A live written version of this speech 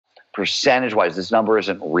percentage-wise, this number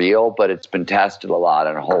isn't real, but it's been tested a lot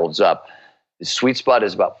and it holds up. The sweet spot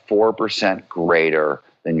is about 4% greater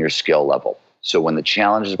than your skill level. So when the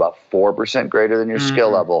challenge is about 4% greater than your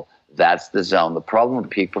skill level, that's the zone. The problem with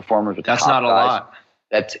peak performance with that's top not a guys,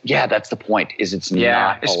 lot. That's the point. Is it's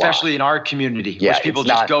not especially a lot. in our community, which people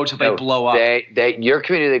just go till they blow up. Your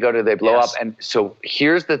community, they go to they blow up. And so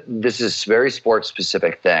this is very sports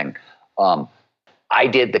specific thing.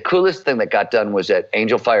 The coolest thing that got done was at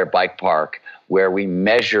Angel Fire Bike Park, where we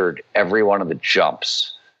measured every one of the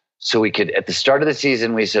jumps. So we could, at the start of the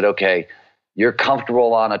season, we said, okay, you're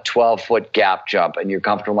comfortable on a 12-foot gap jump and you're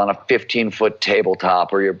comfortable on a 15-foot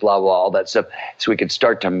tabletop or you're blah, blah, all that stuff. So we could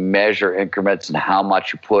start to measure increments and how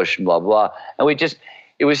much you push and blah, blah. And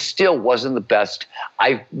wasn't the best.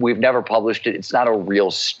 We've never published it. It's not a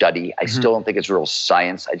real study. I still don't think it's real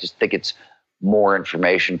science. I just think it's more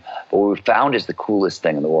information. But what we found is the coolest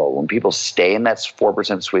thing in the world. When people stay in that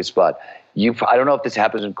 4% sweet spot, I don't know if this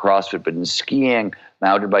happens in CrossFit, but in skiing,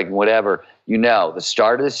 mountain biking, whatever, the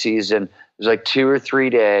start of the season, there's like 2 or 3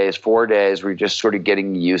 days, 4 days, where you're just sort of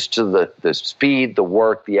getting used to the speed, the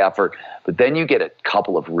work, the effort. But then you get a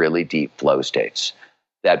couple of really deep flow states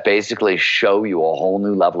that basically show you a whole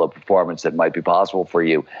new level of performance that might be possible for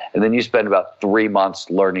you. And then you spend about 3 months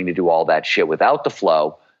learning to do all that shit without the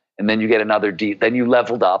flow. And then you get then you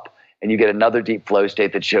leveled up and you get another deep flow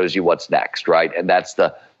state that shows you what's next, right? And that's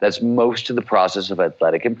most of the process of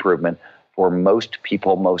athletic improvement for most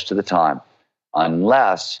people most of the time,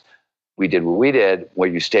 unless we did what we did, where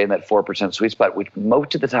you stay in that 4% sweet spot, which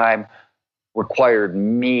most of the time required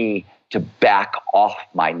me to back off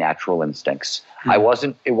my natural instincts. It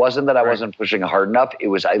wasn't that I wasn't pushing hard enough. It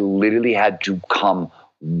was I literally had to come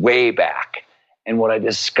way back. And what I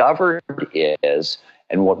discovered is,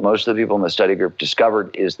 and what most of the people in the study group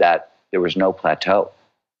discovered, is that there was no plateau.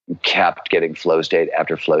 You kept getting flow state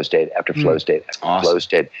after flow state after flow state after flow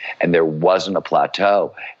state, and there wasn't a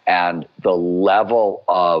plateau. And the level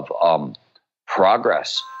of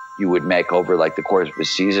progress you would make over like the course of a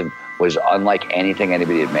season was unlike anything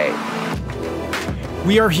anybody had made.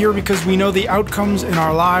 We are here because we know the outcomes in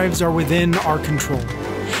our lives are within our control.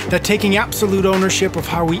 That taking absolute ownership of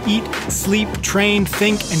how we eat, sleep, train,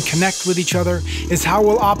 think, and connect with each other is how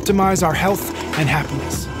we'll optimize our health and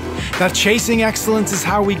happiness. That chasing excellence is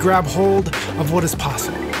how we grab hold of what is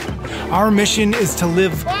possible. Our mission is to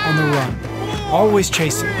live on the run, always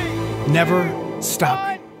chasing, never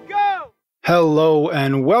stopping. Hello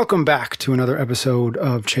and welcome back to another episode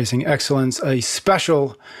of Chasing Excellence, a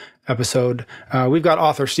special episode. We've got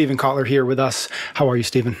author Stephen Kotler here with us. How are you,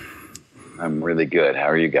 Stephen? I'm really good. How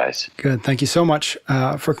are you guys? Good. Thank you so much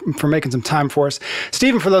for making some time for us.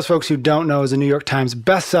 Stephen, for those folks who don't know, is a New York Times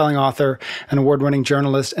best-selling author, an award-winning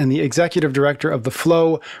journalist, and the executive director of the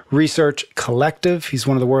Flow Research Collective. He's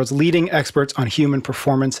one of the world's leading experts on human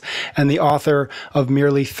performance and the author of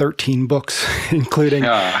nearly 13 books, including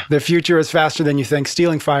The Future is Faster Than You Think,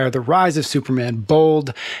 Stealing Fire, The Rise of Superman,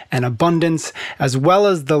 Bold, and Abundance, as well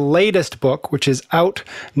as the latest book, which is out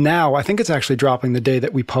now. I think it's actually dropping the day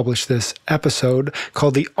that we publish this episode,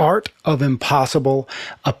 called The Art of Impossible,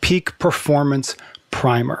 a Peak Performance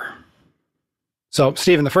Primer. So,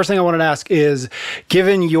 Stephen, the first thing I wanted to ask is,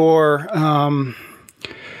 given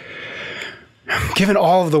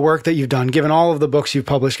all of the work that you've done, given all of the books you've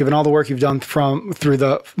published, given all the work you've done through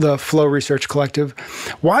the Flow Research Collective,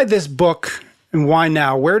 why this book and why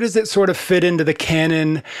now? Where does it sort of fit into the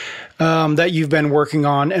canon that you've been working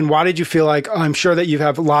on? And why did you feel like, I'm sure that you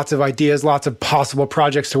have lots of ideas, lots of possible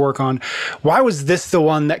projects to work on. Why was this the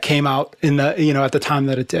one that came out in at the time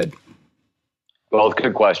that it did? Both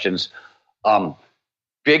good questions.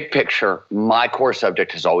 Big picture, my core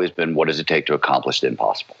subject has always been, what does it take to accomplish the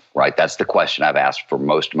impossible, right? That's the question I've asked for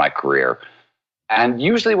most of my career. And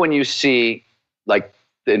usually when you see, like,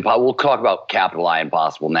 we'll talk about capital I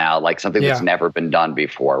impossible now, like something that's never been done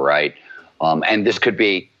before, right? And this could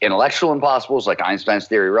be intellectual impossibles, like Einstein's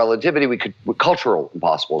theory of relativity. Cultural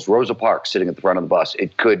impossibles, Rosa Parks sitting at the front of the bus.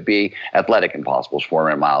 It could be athletic impossibles,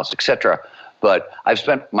 400 miles, etc. But I've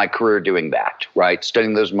spent my career doing that, right?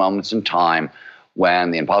 Studying those moments in time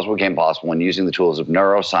when the impossible became possible, and using the tools of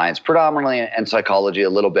neuroscience predominantly and psychology a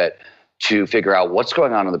little bit to figure out what's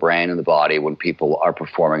going on in the brain and the body when people are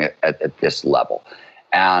performing at this level.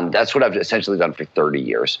 And that's what I've essentially done for 30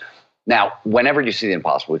 years. Now, whenever you see the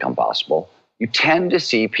impossible become possible, you tend to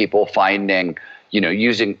see people finding,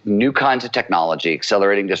 using new kinds of technology,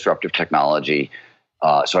 accelerating disruptive technology.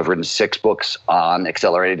 So I've written 6 books on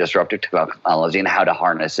accelerating disruptive technology and how to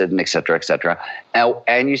harness it, and et cetera, et cetera.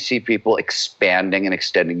 And you see people expanding and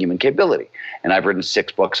extending human capability. And I've written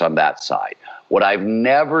 6 books on that side. What I've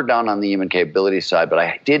never done on the human capability side, but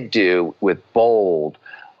I did do with Bold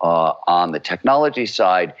on the technology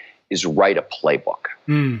side, is write a playbook.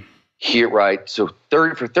 Here, right? So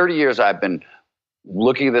for 30 years, I've been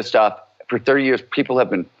looking at this stuff. For 30 years, people have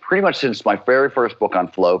been pretty much since my very first book on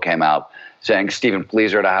flow came out saying, Stephen,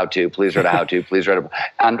 please write a how-to, please write a how-to, please write a...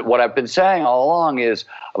 And what I've been saying all along is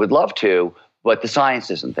I would love to, but the science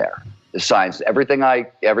isn't there. The science, everything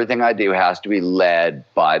I do has to be led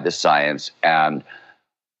by the science. And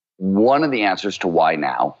one of the answers to why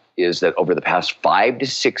now is that over the past 5 to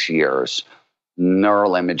 6 years,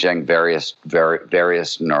 neural imaging, various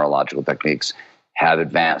neurological techniques have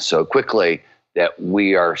advanced so quickly that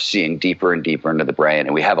we are seeing deeper and deeper into the brain,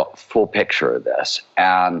 and we have a full picture of this.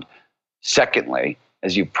 And secondly,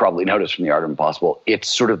 as you probably noticed from The Art of Impossible, it's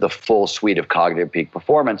sort of the full suite of cognitive peak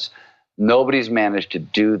performance. Nobody's managed to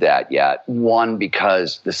do that yet. One,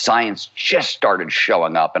 because the science just started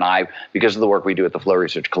showing up. And because of the work we do at the Flow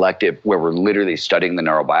Research Collective, where we're literally studying the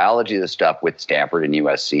neurobiology of this stuff with Stanford and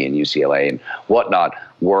USC and UCLA and whatnot,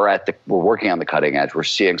 we're working on the cutting edge. We're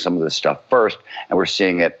seeing some of this stuff first, and we're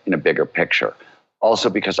seeing it in a bigger picture. Also,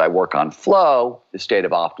 because I work on flow, the state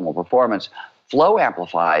of optimal performance, flow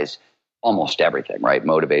amplifies almost everything, right?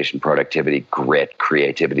 Motivation, productivity, grit,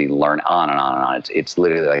 creativity, learn, on and on and on. It's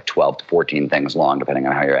literally like 12 to 14 things long, depending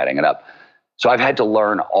on how you're adding it up. So I've had to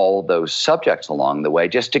learn all those subjects along the way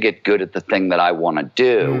just to get good at the thing that I want to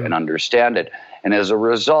do and understand it. And as a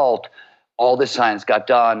result, all this science got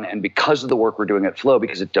done. And because of the work we're doing at Flow,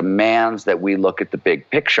 because it demands that we look at the big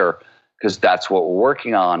picture, because that's what we're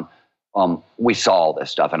working on, we saw all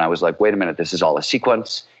this stuff. And I was like, wait a minute, this is all a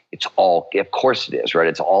sequence. It's all, of course it is, right?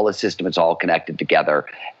 It's all a system. It's all connected together.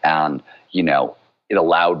 And, it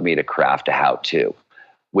allowed me to craft a how-to,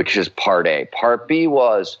 which is part A. Part B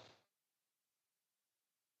was,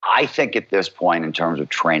 I think at this point in terms of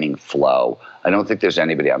training flow, I don't think there's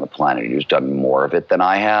anybody on the planet who's done more of it than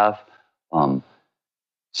I have.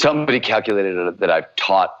 Somebody calculated that I've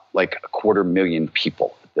taught like 250,000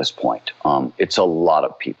 people at this point. It's a lot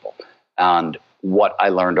of people. And what I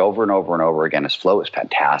learned over and over and over again is flow is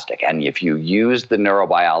fantastic. And if you use the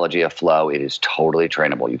neurobiology of flow, it is totally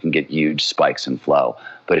trainable. You can get huge spikes in flow.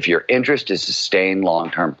 But if your interest is sustained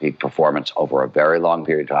long-term peak performance over a very long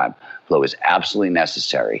period of time, flow is absolutely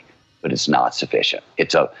necessary, but it's not sufficient.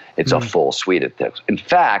 It's a full suite of things. In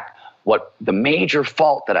fact, what the major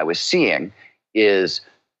fault that I was seeing is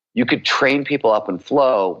you could train people up in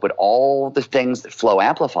flow, but all the things that flow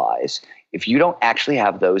amplifies, if you don't actually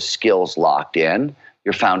have those skills locked in,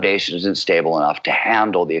 your foundation isn't stable enough to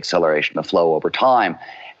handle the acceleration of flow over time.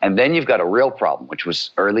 And then you've got a real problem, which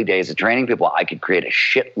was early days of training people. I could create a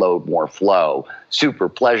shitload more flow, super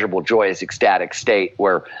pleasurable, joyous, ecstatic state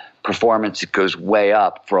where performance goes way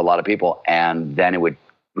up for a lot of people, and then it would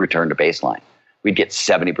return to baseline. We'd get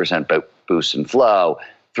 70% boost in flow.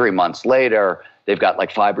 3 months later, they've got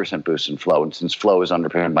like 5% boost in flow. And since flow is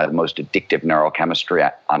underpinned by the most addictive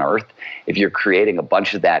neurochemistry on earth, if you're creating a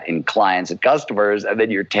bunch of that in clients and customers and then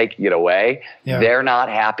you're taking it away, they're not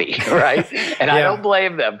happy, right? And I don't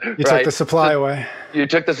blame them. You took the supply away. You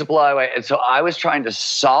took the supply away. And so I was trying to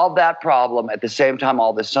solve that problem. At the same time,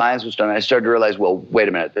 all this science was done. And I started to realize, well, wait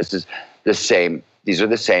a minute, this is the same. These are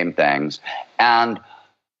the same things. And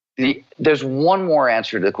there's one more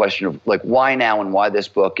answer to the question of like, why now and why this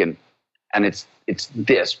book? And it's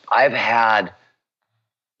this. I've had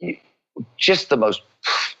just the most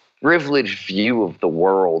privileged view of the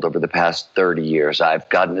world over the past 30 years. I've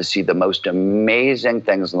gotten to see the most amazing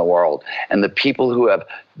things in the world. And the people who have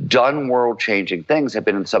done world-changing things have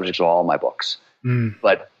been the subjects of all my books.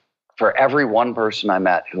 But for every one person I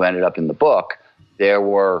met who ended up in the book, there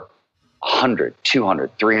were 100,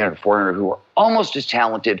 200, 300, 400 who were almost as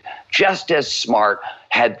talented, just as smart,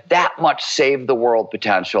 had that much save the world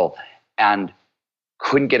potential, and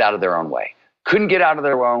couldn't get out of their own way. Couldn't get out of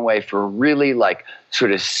their own way for really like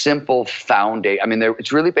sort of simple foundation. I mean,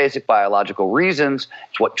 it's really basic biological reasons.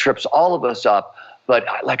 It's what trips all of us up. But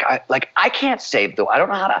I can't save I don't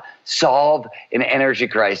know how to solve an energy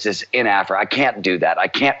crisis in Africa. I can't do that. I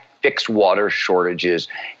can't fix water shortages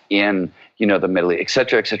in the Middle East, et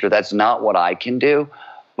cetera, et cetera. That's not what I can do.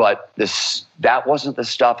 But that wasn't the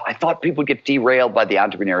stuff. I thought people would get derailed by the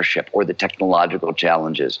entrepreneurship or the technological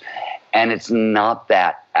challenges. And it's not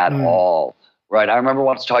that at all, right? I remember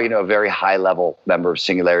once talking to a very high-level member of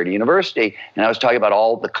Singularity University, and I was talking about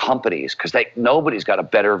all the companies, because nobody's got a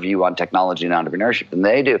better view on technology and entrepreneurship than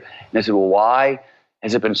they do. And I said, well, why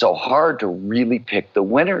has it been so hard to really pick the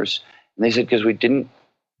winners? And they said, because we didn't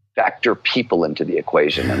factor people into the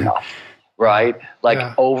equation enough. right?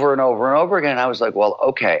 Over and over and over again. And I was like, well,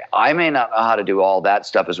 okay, I may not know how to do all that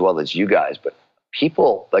stuff as well as you guys, but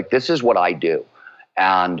people, this is what I do.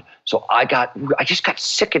 And so I just got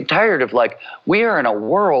sick and tired of we are in a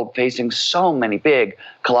world facing so many big,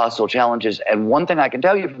 colossal challenges. And one thing I can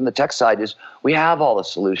tell you from the tech side is we have all the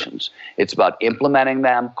solutions. It's about implementing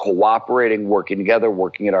them, cooperating, working together,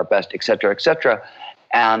 working at our best, et cetera, et cetera.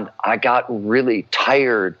 And I got really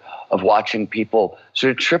tired of watching people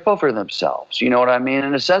sort of trip over themselves. You know what I mean?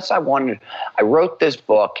 In a sense, I wrote this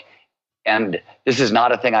book. And this is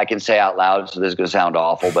not a thing I can say out loud, so this is going to sound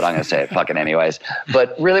awful, but I'm going to say it fucking anyways.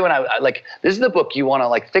 But really, when I this is the book you want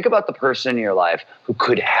to think about the person in your life who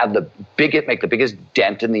could have make the biggest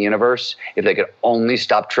dent in the universe if they could only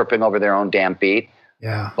stop tripping over their own damn feet.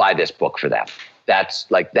 Yeah. Buy this book for them. That's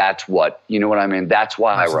what, you know what I mean? That's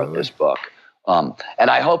why Absolutely. I wrote this book.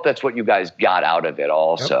 And I hope that's what you guys got out of it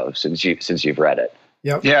also, since you've read it.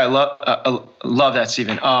 Yep. Yeah, I love that,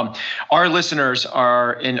 Stephen. Our listeners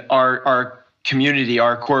are in our community,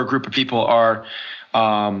 our core group of people are,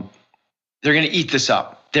 they're going to eat this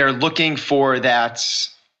up. They're looking for that.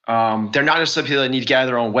 They're not necessarily people that need to get out of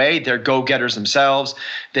their own way. They're go-getters themselves.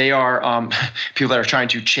 They are people that are trying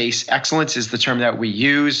to chase excellence is the term that we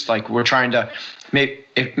use. We're trying to make,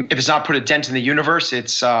 if it's not put a dent in the universe,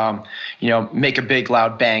 it's, make a big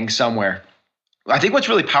loud bang somewhere. I think what's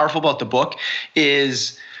really powerful about the book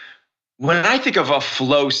is when I think of a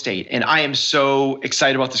flow state, and I am so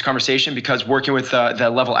excited about this conversation because working with the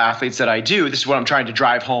level athletes that I do, this is what I'm trying to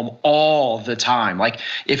drive home all the time.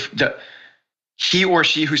 If he or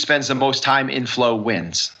she who spends the most time in flow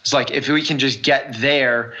wins. It's if we can just get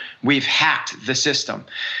there, we've hacked the system.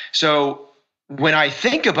 So when I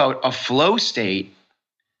think about a flow state,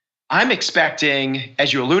 I'm expecting,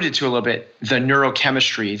 as you alluded to a little bit, the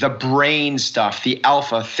neurochemistry, the brain stuff, the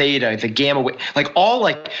alpha, theta, the gamma, all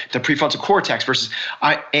the prefrontal cortex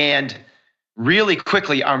and really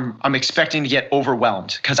quickly, I'm expecting to get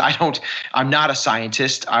overwhelmed because I'm not a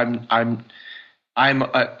scientist. I'm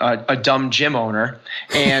a dumb gym owner.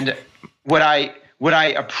 And what I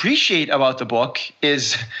appreciate about the book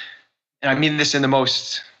is, and I mean this in the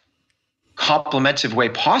most complimentive way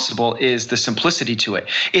possible, is the simplicity to it.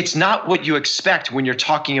 It's not what you expect when you're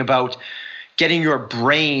talking about getting your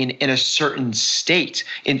brain in a certain state.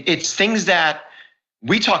 And it's things that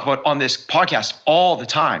we talk about on this podcast all the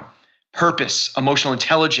time. Purpose, emotional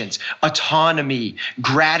intelligence, autonomy,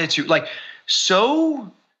 gratitude,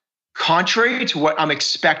 so contrary to what I'm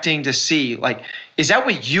expecting to see. Is that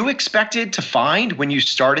what you expected to find when you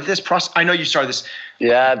started this process? I know you started this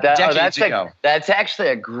decades ago. That's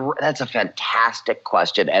actually that's a fantastic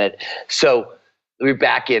question. And so let me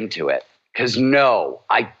back into it. Because I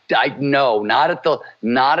know, not at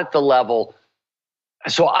the level.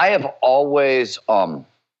 So I have always, I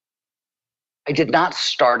did not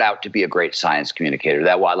start out to be a great science communicator.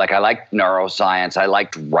 I liked neuroscience. I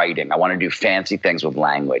liked writing. I wanted to do fancy things with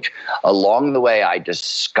language. Along the way, I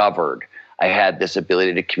discovered I had this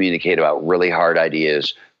ability to communicate about really hard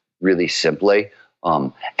ideas really simply.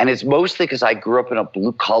 And it's mostly because I grew up in a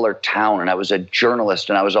blue-collar town and I was a journalist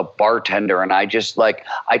and I was a bartender and I just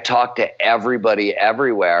I talked to everybody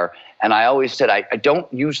everywhere. And I always said,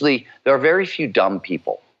 there are very few dumb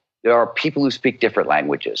people. There are people who speak different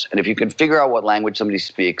languages. And if you can figure out what language somebody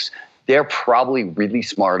speaks, they're probably really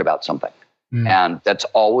smart about something. Mm. And that's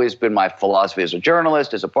always been my philosophy as a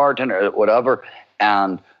journalist, as a bartender, whatever.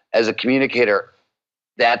 And as a communicator,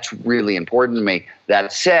 that's really important to me.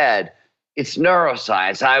 That said, it's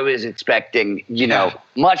neuroscience. I was expecting,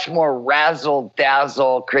 much more razzle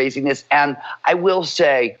dazzle craziness. And I will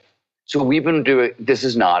say, so we've been doing, this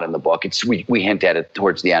is not in the book. We hint at it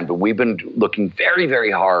towards the end, but we've been looking very,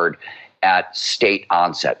 very hard at state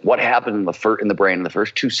onset. What happened in the brain in the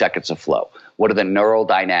first 2 seconds of flow? What are the neural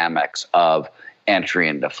dynamics of entry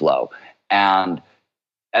into flow? And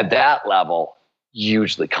at that level,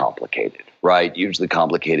 hugely complicated, right? Hugely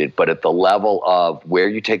complicated. But at the level of where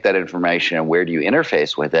you take that information and where do you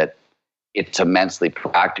interface with it, it's immensely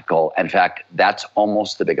practical. In fact, that's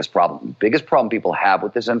almost the biggest problem. The biggest problem people have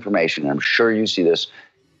with this information, and I'm sure you see this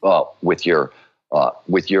with your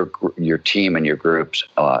team and your groups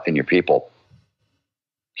and your people.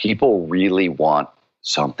 People really want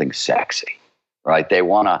something sexy, right? They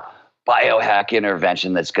want a biohack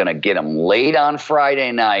intervention that's going to get them late on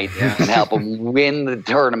Friday night and help them win the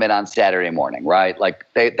tournament on Saturday morning, right?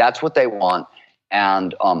 That's what they want.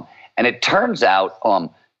 And it turns out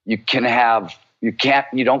you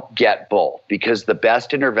don't get both, because the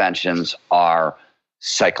best interventions are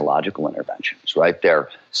psychological interventions, right? They're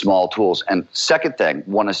small tools. And second thing,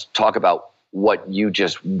 want to talk about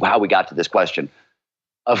how we got to this question.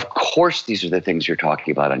 Of course, these are the things you're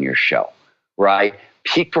talking about on your show, right?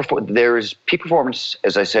 There's peak performance,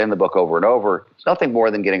 as I say in the book over and over, it's nothing more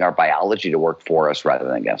than getting our biology to work for us rather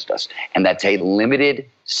than against us. And that's a limited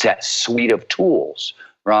set suite of tools,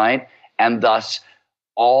 right? And thus,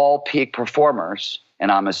 all peak performers,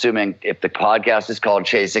 and I'm assuming if the podcast is called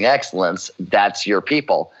Chasing Excellence, that's your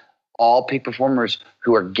people, all peak performers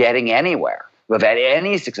who are getting anywhere, who have had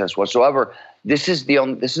any success whatsoever, this is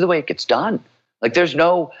the way it gets done. Like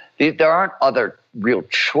there aren't other real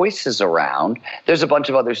choices around. There's a bunch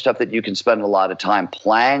of other stuff that you can spend a lot of time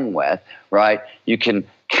playing with, right? You can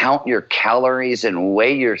count your calories and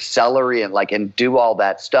weigh your celery and do all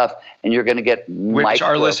that stuff, and you're going to get which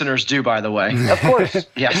our listeners do, by the way. Of course,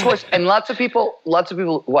 yeah, of course. And lots of people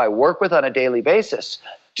who I work with on a daily basis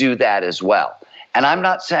do that as well. And I'm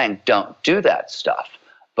not saying don't do that stuff,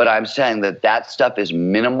 but I'm saying that stuff is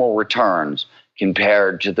minimal returns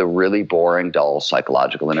compared to the really boring, dull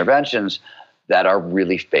psychological interventions that are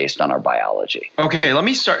really based on our biology. Okay, let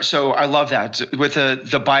me start. So I love that with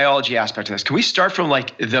the biology aspect of this. Can we start from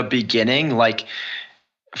the beginning,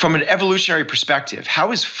 from an evolutionary perspective?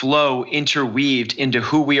 How is flow interweaved into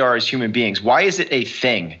who we are as human beings? Why is it a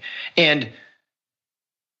thing? And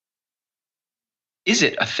is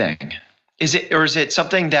it a thing? Is it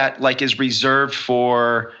something that is reserved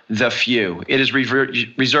for the few? It is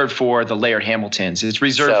reserved for the Laird Hamiltons. It's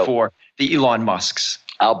reserved for the Elon Musks.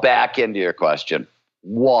 I'll back into your question.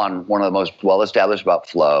 One of the most well-established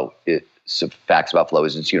facts about flow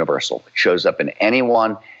is it's universal. It shows up in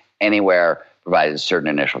anyone, anywhere, provided certain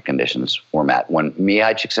initial conditions were met. When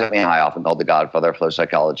Mihai Csikszentmihalyi, often called the godfather of flow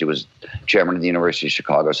psychology, was chairman of the University of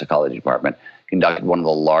Chicago Psychology Department, conducted one of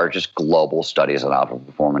the largest global studies on optimal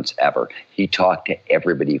performance ever. He talked to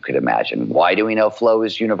everybody you could imagine. Why do we know flow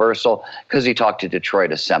is universal? Because he talked to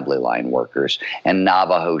Detroit assembly line workers and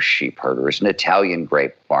Navajo sheep herders and Italian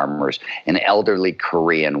grape farmers and elderly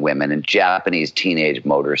Korean women and Japanese teenage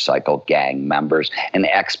motorcycle gang members and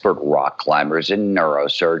expert rock climbers and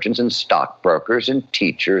neurosurgeons and stockbrokers and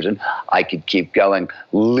teachers. And I could keep going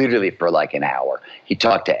literally for an hour. He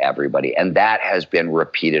talked to everybody, and that has been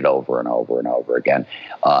repeated over and over and over again.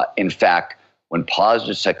 In fact, when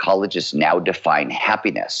positive psychologists now define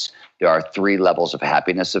happiness, there are 3 levels of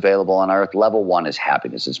happiness available on Earth. Level 1 is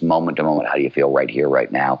happiness. It's moment to moment. How do you feel right here,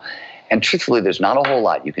 right now? And truthfully, there's not a whole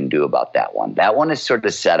lot you can do about that one. That one is sort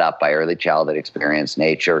of set up by early childhood experience,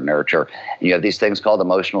 nature, nurture. And you have these things called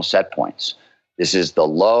emotional set points. This is the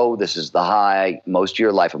low, this is the high. Most of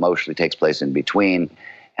your life emotionally takes place in between.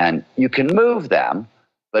 And you can move them,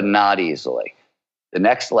 but not easily. The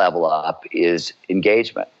next level up is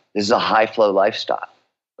engagement. This is a high flow lifestyle,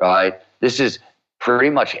 right? This is pretty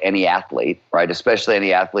much any athlete, right? Especially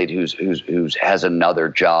any athlete who's has another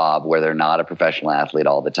job where they're not a professional athlete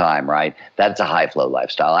all the time, right? That's a high flow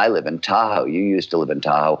lifestyle. I live in Tahoe. You used to live in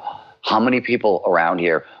Tahoe. How many people around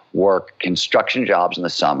here work construction jobs in the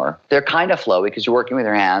summer? They're kind of flowy because you're working with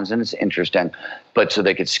your hands and it's interesting, but so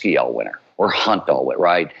they could ski all winter or hunt all winter,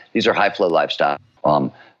 right? These are high flow lifestyles.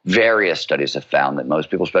 Various studies have found that most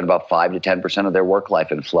people spend about 5 to 10% of their work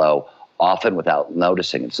life in flow, often without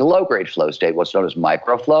noticing. It's a low-grade flow state, what's known as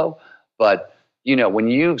microflow. But, when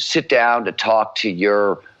you sit down to talk to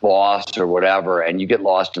your boss or whatever, and you get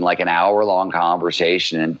lost in an hour-long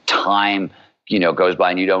conversation and time, goes by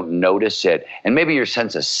and you don't notice it, and maybe your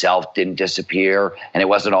sense of self didn't disappear and it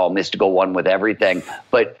wasn't all mystical one with everything,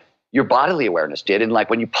 but your bodily awareness did. And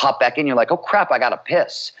when you pop back in, you're like, oh crap, I got to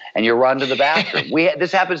piss. And you run to the bathroom.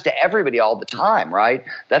 This happens to everybody all the time, right?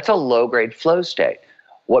 That's a low-grade flow state.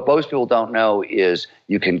 What most people don't know is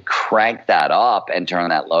you can crank that up and turn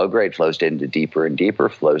that low-grade flow state into deeper and deeper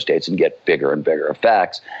flow states and get bigger and bigger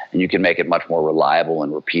effects. And you can make it much more reliable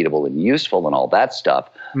and repeatable and useful and all that stuff.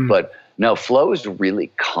 But no, flow is really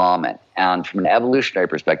common. And from an evolutionary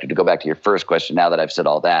perspective, to go back to your first question, now that I've said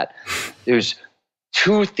all that, there's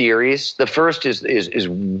 2 theories. The first is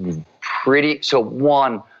pretty. So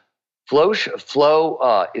one, flow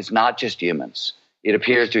is not just humans. It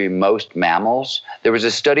appears to be most mammals. There was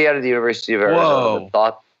a study out of the University of Arizona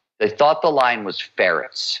that they thought the line was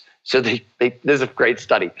ferrets. So this is a great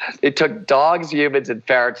study. They took dogs, humans, and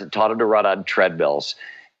ferrets and taught them to run on treadmills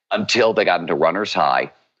until they got into runner's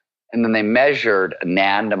high. And then they measured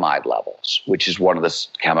anandamide levels, which is one of the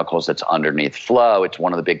chemicals that's underneath flow. It's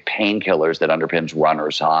one of the big painkillers that underpins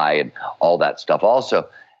runner's high and all that stuff also.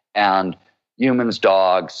 And humans,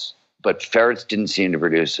 dogs, but ferrets didn't seem to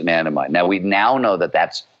produce anandamide. Now, we now know that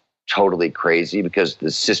that's totally crazy because the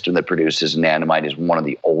system that produces anandamide is one of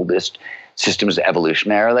the oldest systems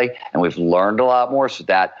evolutionarily, and we've learned a lot more so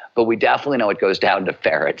that, but we definitely know it goes down to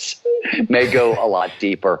ferrets. It may go a lot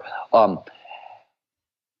deeper.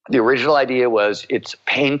 The original idea was it's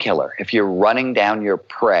painkiller. If you're running down your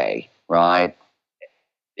prey, right?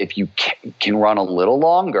 If you can run a little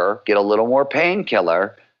longer, get a little more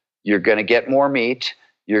painkiller, you're going to get more meat.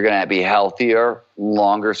 You're going to be healthier,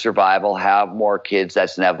 longer survival, have more kids.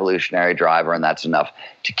 That's an evolutionary driver, and that's enough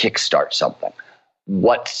to kickstart something.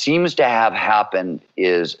 What seems to have happened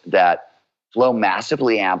is that flow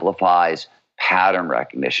massively amplifies pattern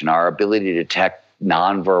recognition, our ability to detect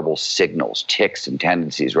nonverbal signals, tics, and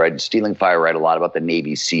tendencies, right? And Stealing Fire write a lot about the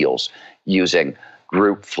Navy SEALs using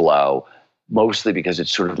group flow, mostly because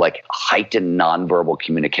it's sort of like heightened nonverbal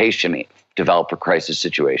communication developed for crisis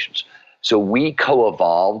situations. So we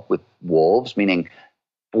co-evolved with wolves, meaning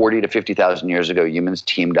 40 to 50,000 years ago, humans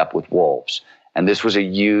teamed up with wolves. And this was a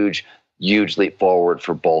huge leap forward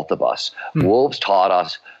for both of us. Wolves taught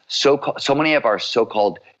us so many of our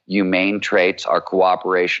so-called humane traits, our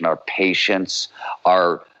cooperation, our patience,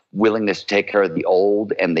 our willingness to take care of the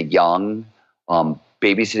old and the young,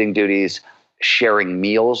 babysitting duties, sharing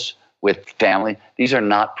meals with family. These are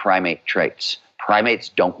not primate traits. Primates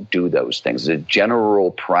don't do those things. As a general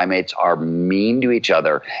rule, primates are mean to each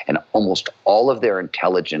other, and almost all of their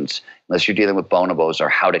intelligence, unless you're dealing with bonobos, are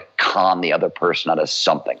how to con the other person out of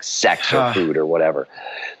something, sex or food or whatever.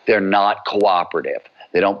 They're not cooperative.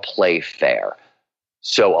 They don't play fair.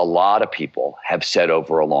 So a lot of people have said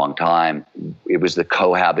over a long time, it was the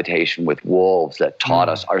cohabitation with wolves that taught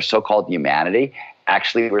us our so-called humanity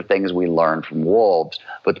actually were things we learned from wolves.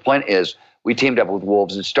 But the point is, we teamed up with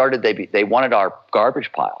wolves and started, they wanted our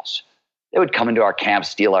garbage piles. They would come into our camp,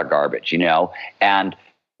 steal our garbage, and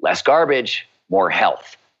less garbage, more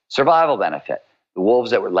health, survival benefit. The wolves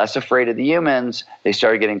that were less afraid of the humans, they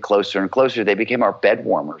started getting closer and closer. They became our bed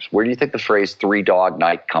warmers. Where do you think the phrase 3-dog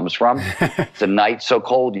night comes from? It's a night so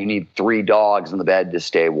cold you need 3 dogs in the bed to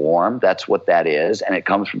stay warm. That's what that is. And it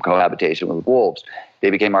comes from cohabitation with wolves. They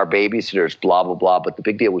became our babysitters, blah, blah, blah. But the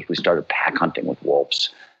big deal was we started pack hunting with wolves.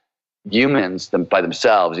 Humans by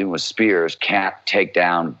themselves, even with spears, can't take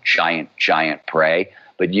down giant prey.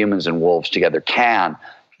 But humans and wolves together can.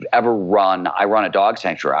 I run a dog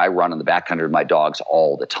sanctuary. I run in the backcountry with my dogs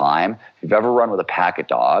all the time. If you've ever run with a pack of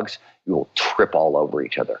dogs, you will trip all over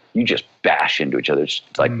each other. You just bash into each other. It's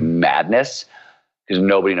like madness because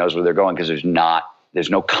nobody knows where they're going because there's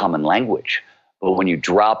no common language. But when you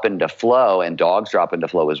drop into flow, and dogs drop into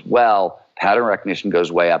flow as well, pattern recognition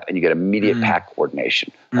goes way up and you get immediate pack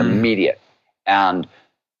coordination. Immediate. And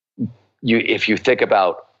if you think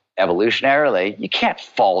about evolutionarily, you can't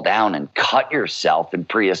fall down and cut yourself in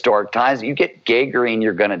prehistoric times. You get gangrene,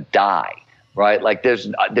 you're going to die, right? Like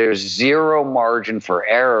there's zero margin for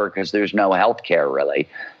error because there's no healthcare really.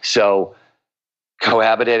 So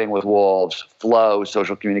cohabitating with wolves, flow,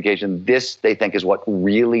 social communication, this they think is what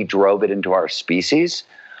really drove it into our species.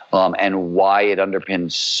 And why it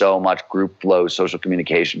underpins so much group flow, social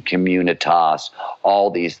communication, communitas,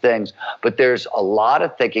 all these things. But there's a lot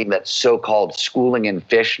of thinking that so-called schooling in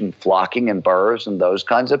fish and flocking in birds and those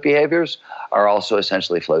kinds of behaviors are also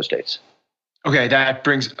essentially flow states. Okay, that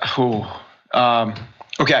brings,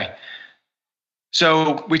 okay.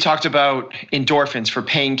 So we talked about endorphins for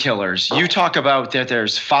painkillers. You talk about that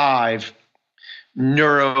there's 5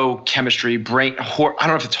 neurochemistry, brain, I don't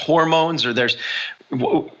know if it's hormones or there's,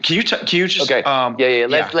 can you just okay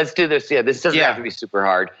let's do this. This doesn't have to be super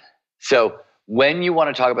hard. So when you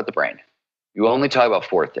want to talk about the brain, you only talk about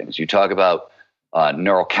 4 things. You talk about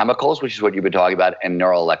neurochemicals, which is what you've been talking about, and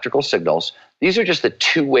neuroelectrical signals. These are just the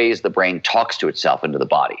 2 ways the brain talks to itself into the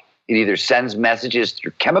body. It either sends messages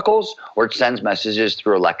through chemicals or it sends messages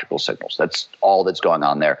through electrical signals. That's all that's going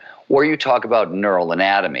on there. Or you talk about neural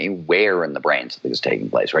anatomy, where in the brain something is taking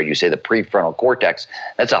place, right? You say the prefrontal cortex.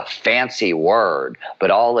 That's a fancy word,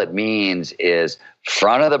 but all it means is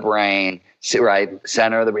front of the brain, right?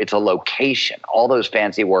 Center of the brain. It's a location. All those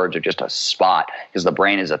fancy words are just a spot because the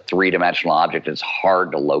brain is a 3-dimensional object. It's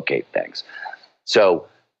hard to locate things. So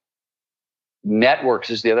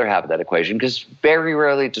networks is the other half of that equation because very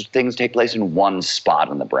rarely do things take place in one spot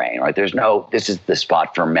in the brain, right? There's no, this is the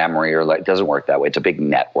spot for memory or it doesn't work that way. It's a big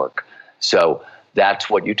network. So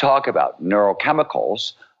that's what you talk about.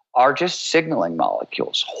 Neurochemicals are just signaling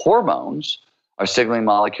molecules. Hormones are signaling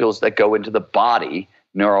molecules that go into the body.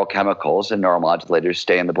 Neurochemicals and neuromodulators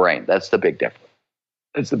stay in the brain. That's the big difference.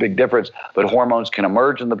 It's the big difference. But hormones can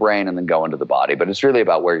emerge in the brain and then go into the body. But it's really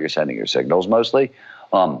about where you're sending your signals mostly.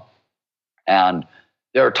 And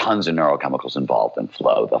there are tons of neurochemicals involved in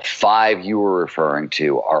flow. The 5 you were referring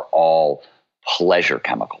to are all pleasure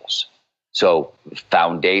chemicals. So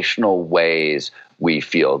foundational ways we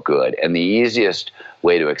feel good. And the easiest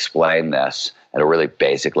way to explain this at a really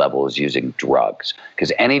basic level is using drugs.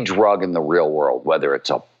 Because any drug in the real world, whether it's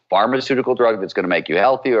a pharmaceutical drug that's going to make you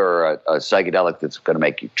healthy or a psychedelic that's going to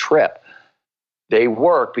make you trip, they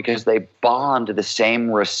work because they bond to the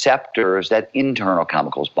same receptors that internal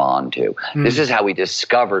chemicals bond to. This is how we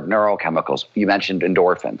discovered neurochemicals. You mentioned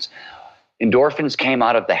endorphins. Endorphins came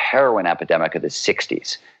out of the heroin epidemic of the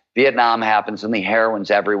 60s. Vietnam happens and the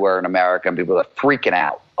heroin's everywhere in America and people are freaking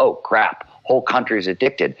out. Oh, crap. Whole country's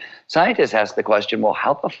addicted. Scientists ask the question, well,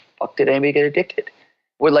 how the fuck did anybody get addicted?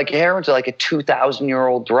 We're like, heroin's like a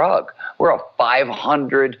 2,000-year-old drug. We're a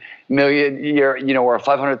 500 million year, we're a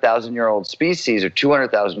 500,000-year-old species or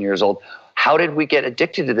 200,000 years old. How did we get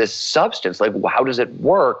addicted to this substance? Like, how does it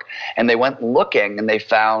work? And they went looking and they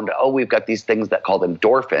found, we've got these things that called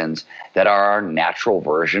endorphins that are our natural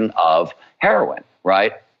version of heroin,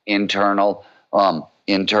 right? Internal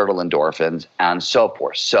endorphins and so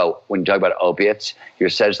forth. So when you talk about opiates, you're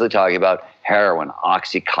essentially talking about heroin,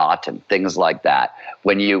 Oxycontin, things like that.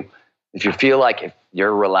 If you feel like if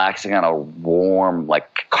you're relaxing on a warm,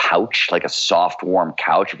 couch, like a soft, warm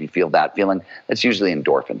couch, if you feel that feeling, that's usually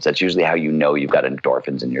endorphins. That's usually how you know you've got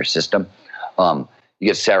endorphins in your system. You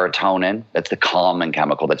get serotonin. That's the calming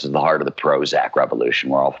chemical. That's at the heart of the Prozac revolution.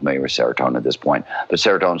 We're all familiar with serotonin at this point. But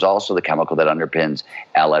serotonin is also the chemical that underpins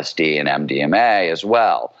LSD and MDMA as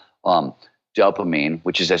well. Dopamine,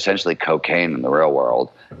 which is essentially cocaine in the real world.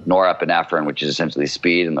 Norepinephrine, which is essentially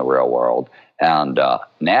speed in the real world. And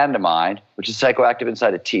anandamide, which is psychoactive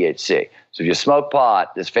inside of THC. So if you smoke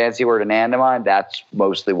pot, this fancy word anandamide, that's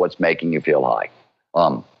mostly what's making you feel high.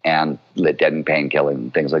 And deadening painkilling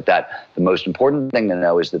and things like that. The most important thing to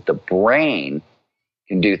know is that the brain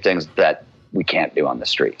can do things that we can't do on the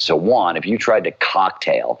street. So one, if you tried to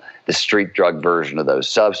cocktail the street drug version of those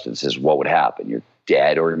substances, what would happen? You're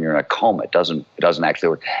dead or you're in a coma. It doesn't actually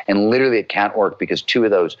work. And literally it can't work because two of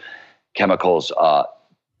those chemicals,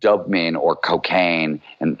 dopamine or cocaine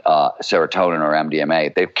and serotonin or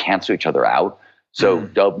MDMA, they cancel each other out. So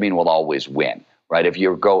dopamine will always win. Right? If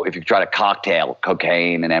you try to cocktail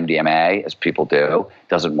cocaine and MDMA, as people do, it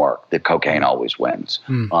doesn't work. The cocaine always wins.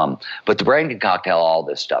 But the brain can cocktail all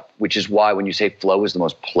this stuff, which is why when you say flow is the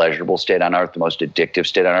most pleasurable state on earth, the most addictive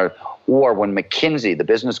state on earth, or when McKinsey, the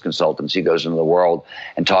business consultancy, goes into the world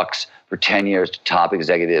and talks for 10 years to top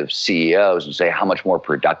executive CEOs and say, how much more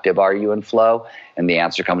productive are you in flow? And the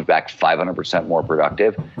answer comes back 500% more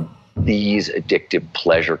productive. These addictive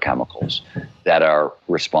pleasure chemicals that are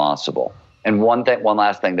responsible. And one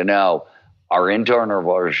last thing to know, our internal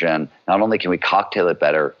version, not only can we cocktail it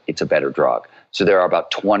better, it's a better drug. So there are about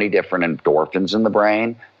 20 different endorphins in the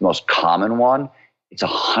brain. The most common one, it's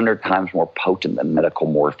 100 times more potent than medical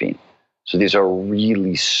morphine. So these are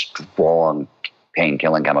really strong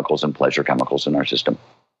pain-killing chemicals and pleasure chemicals in our system.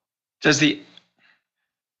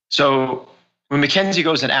 So when McKenzie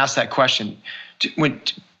goes and asks that question, I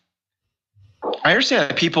understand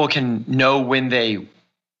that people can know when they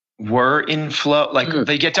were in flow,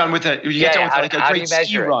 they get done with a great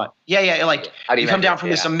ski run. You come down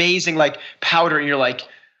from this amazing powder, and you're like,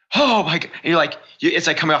 oh my God, and you're like, it's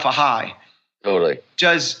like coming off a high. Totally.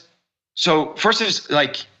 So first is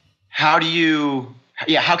how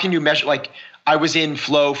can you measure I was in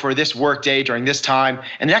flow for this work day during this time,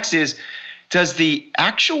 and next is does the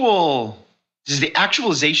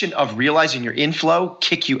actualization of realizing you're in flow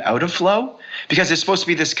kick you out of flow? Because it's supposed to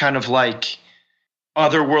be this kind of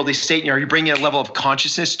otherworldly state, you bring a level of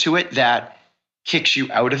consciousness to it that kicks you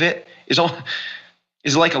out of it. Is it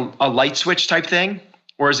like a light switch type thing,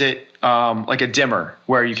 or is it like a dimmer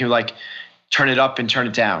where you can turn it up and turn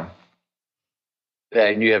it down?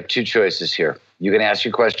 And you have two choices here. You can ask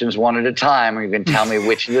your questions one at a time, or you can tell me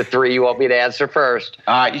which of the three you want me to answer first.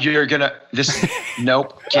 You're gonna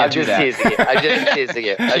nope. Can't do that. I'm just teasing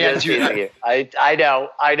you. I know.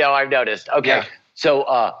 I've noticed. Okay, yeah. So.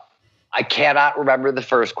 I cannot remember the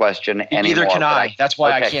first question anymore. Neither can I. That's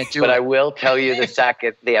why I can't do it. But I will tell you the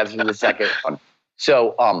answer to the second one.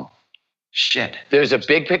 So, there's a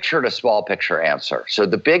big picture and a small picture answer. So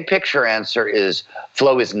the big picture answer is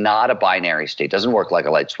flow is not a binary state. It doesn't work like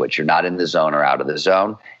a light switch. You're not in the zone or out of the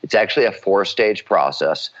zone. It's actually a 4-stage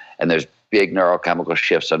process, and there's big neurochemical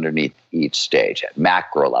shifts underneath each stage at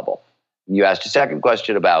macro level. You asked a second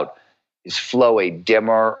question about, is flow a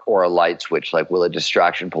dimmer or a light switch? Will a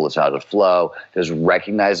distraction pull us out of flow? Does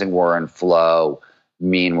recognizing we're in flow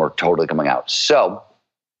mean we're totally coming out? So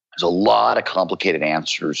there's a lot of complicated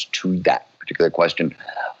answers to that particular question.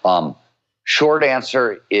 Short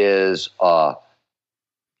answer is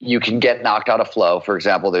you can get knocked out of flow. For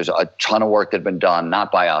example, there's a ton of work that's been done,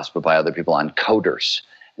 not by us, but by other people on coders.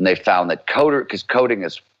 And they found that because coding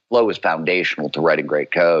is flow is foundational to writing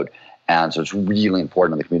great code. And so it's really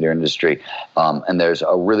important in the computer industry. And there's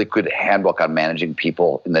a really good handbook on managing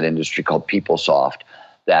people in that industry called PeopleSoft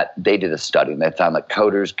that they did a study. And they found that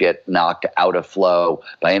coders get knocked out of flow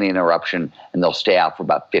by any interruption, and they'll stay out for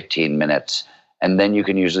about 15 minutes. And then you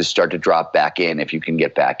can usually start to drop back in if you can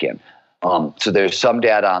get back in. So there's some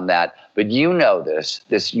data on that. But you know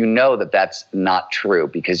you know that that's not true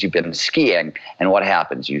because you've been skiing. And what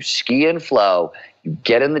happens? You ski in flow, you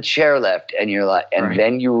get in the chairlift, and you're like, and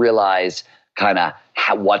then you realize kind of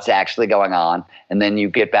what's actually going on, and then you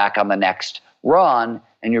get back on the next run,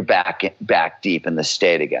 and you're back deep in the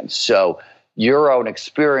state again. So your own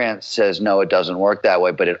experience says no, it doesn't work that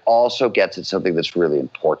way, but it also gets at something that's really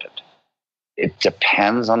important. It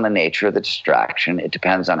depends on the nature of the distraction. It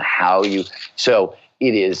depends on how you. So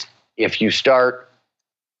it is if you start,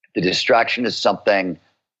 the distraction is something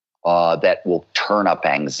that will turn up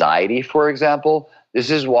anxiety, for example.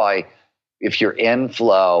 This is why if you're in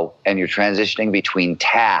flow and you're transitioning between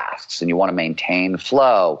tasks and you want to maintain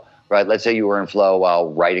flow, right? Let's say you were in flow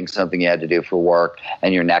while writing something you had to do for work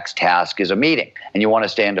and your next task is a meeting and you want to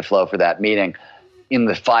stay into flow for that meeting. In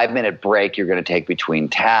the 5-minute break you're going to take between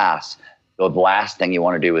tasks, the last thing you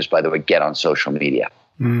want to do is, by the way, get on social media.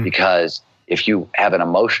 Because if you have an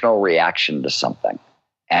emotional reaction to something,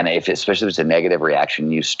 and especially if it's a negative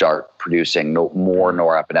reaction, you start producing more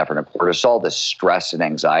norepinephrine and cortisol, the stress and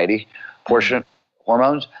anxiety portion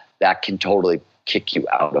hormones, that can totally kick you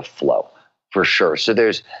out of flow for sure. So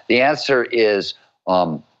the answer is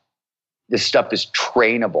this stuff is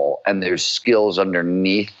trainable and there's skills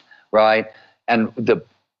underneath, right? And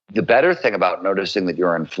the better thing about noticing that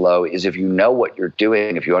you're in flow is if you know what you're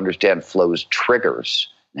doing, if you understand flow's triggers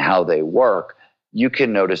and how they work, you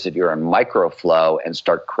can notice that you're in microflow and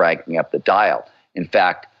start cranking up the dial. In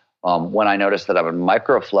fact, when I notice that I'm in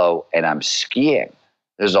microflow and I'm skiing,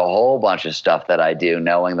 there's a whole bunch of stuff that I do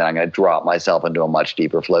knowing that I'm going to drop myself into a much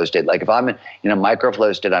deeper flow state. Like if I'm in a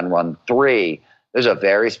microflow state on run 3, there's a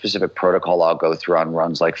very specific protocol I'll go through on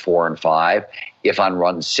runs like 4 and 5. If on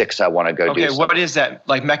run 6, I want to go do something. What is that?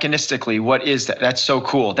 Like mechanistically, what is that? That's so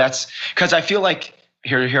cool. That's because I feel like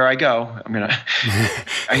here I go.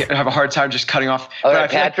 I have a hard time just cutting off. Okay,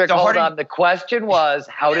 Patrick, hold on. The question was,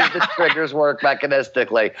 how does the triggers work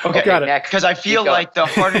mechanistically? Okay, got it. Because I feel like the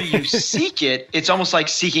harder you seek it, it's almost like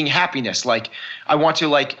seeking happiness. Like I want to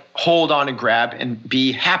like hold on and grab and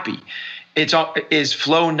be happy. Is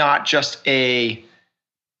flow not just a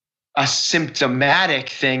symptomatic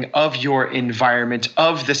thing of your environment,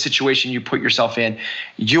 of the situation you put yourself in?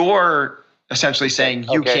 You're essentially saying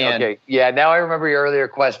you can. Okay. Yeah, now I remember your earlier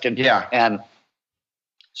question. Yeah. And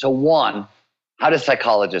so one, how do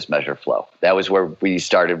psychologists measure flow? That was where we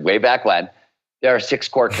started way back when. There are 6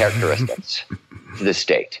 core characteristics to the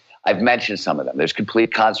state. I've mentioned some of them. There's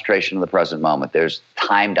complete concentration in the present moment. There's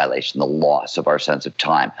time dilation, the loss of our sense of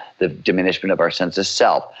time, the diminishment of our sense of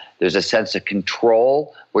self. There's a sense of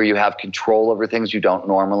control where you have control over things you don't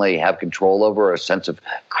normally have control over, or a sense of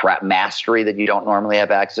mastery that you don't normally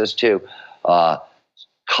have access to. A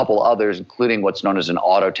couple others, including what's known as an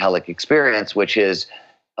autotelic experience, which is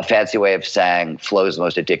a fancy way of saying flow is the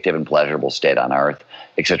most addictive and pleasurable state on earth,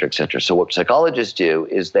 et cetera, et cetera. So what psychologists do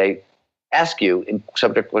is they ask you in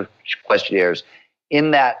subject questionnaires, in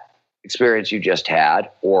that experience you just had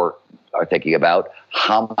or are thinking about,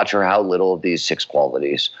 how much or how little of these 6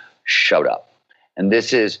 qualities showed up. And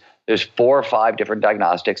there's 4 or 5 different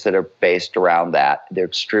diagnostics that are based around that. They're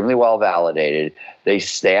extremely well validated. They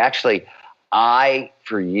actually,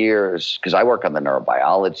 for years, because I work on the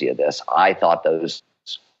neurobiology of this, I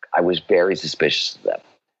was very suspicious of them.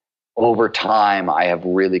 Over time, I have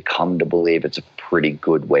really come to believe it's a pretty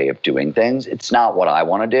good way of doing things. It's not what I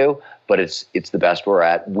want to do, but it's the best we're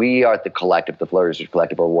at. We are at the collective, the Flow Research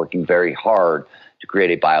Collective, are working very hard to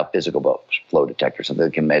create a biophysical flow detector, something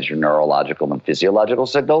that can measure neurological and physiological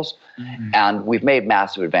signals. Mm-hmm. And we've made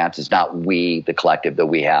massive advances, not we, the collective that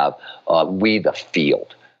we have, we, the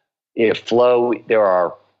field. Flow, there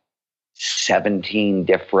are 17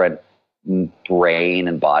 different brain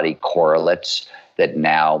and body correlates that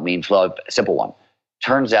now mean flow. A simple one.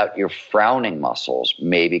 Turns out your frowning muscles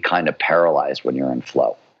may be kind of paralyzed when you're in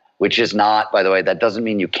flow, which is not, by the way, that doesn't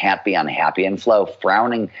mean you can't be unhappy in flow.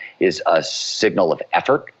 Frowning is a signal of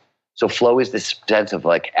effort. So flow is this sense of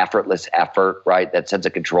like effortless effort, right? That sense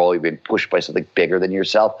of control. You've been pushed by something bigger than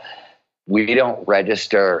yourself. We don't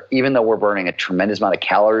register, even though we're burning a tremendous amount of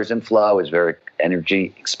calories in flow, it's very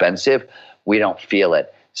energy expensive, we don't feel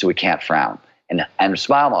it, so we can't frown. And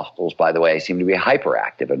smile muscles, by the way, seem to be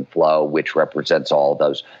hyperactive in flow, which represents all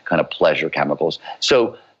those kind of pleasure chemicals.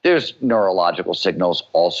 So There's neurological signals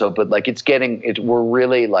also, but like we're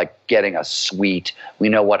really like getting a suite. We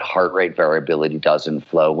know what heart rate variability does in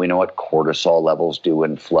flow. We know what cortisol levels do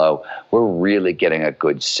in flow. We're really getting a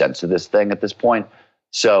good sense of this thing at this point.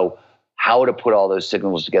 So how to put all those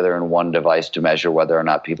signals together in one device to measure whether or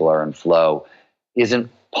not people are in flow isn't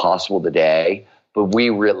possible today. But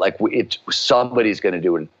somebody's going to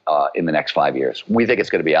do it in the next 5 years. We think it's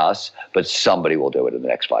going to be us, but somebody will do it in the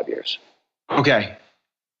next 5 years. Okay.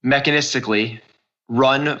 Mechanistically,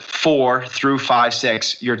 run 4 through 5,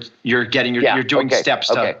 6. You're doing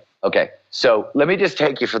steps. Okay. So let me just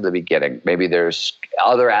take you from the beginning. Maybe there's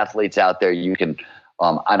other athletes out there you can.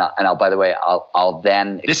 I'll by the way, I'll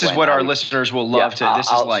then. This is what our listeners will love to.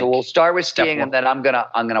 So we'll start with skiing, and then I'm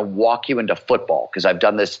gonna walk you into football because I've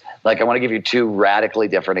done this. Like I want to give you 2 radically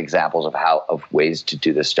different examples of ways to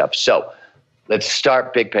do this stuff. So let's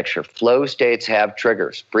start big picture. Flow states have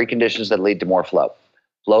triggers, preconditions that lead to more flow.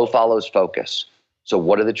 Flow follows focus. So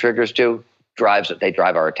what do the triggers do? They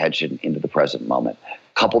drive our attention into the present moment.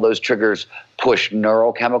 A couple of those triggers push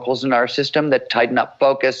neurochemicals in our system that tighten up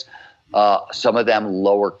focus. Some of them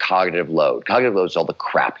lower cognitive load. Cognitive load is all the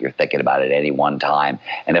crap you're thinking about at any one time.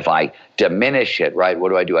 And if I diminish it, right,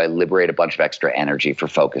 what do? I liberate a bunch of extra energy for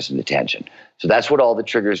focus and attention. So that's what all the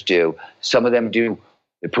triggers do. Some of them do,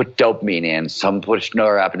 they put dopamine in, some push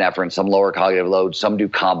norepinephrine, some lower cognitive load, some do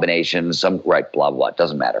combinations, some, right, blah, blah, it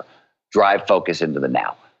doesn't matter. Drive focus into the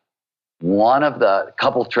now. One of the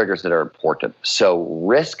couple triggers that are important. So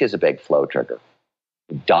risk is a big flow trigger.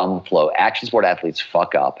 Dumb flow. Action sport athletes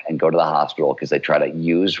fuck up and go to the hospital because they try to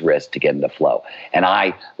use risk to get into flow. And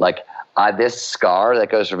this scar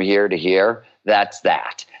that goes from here to here, that's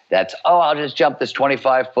I'll just jump this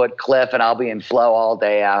 25-foot cliff and I'll be in flow all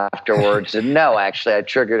day afterwards. And no, actually, I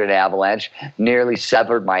triggered an avalanche, nearly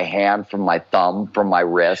severed my hand from my thumb, from my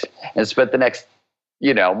wrist, and spent the next,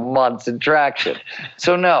 months in traction.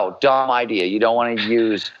 So no, dumb idea. You don't want to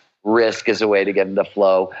use risk as a way to get into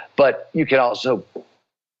flow, but you can also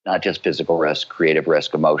not just physical risk, creative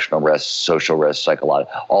risk, emotional risk, social risk,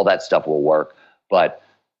 psychological, all that stuff will work. But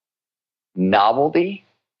novelty,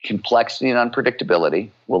 complexity, and unpredictability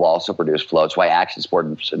will also produce flow. It's why action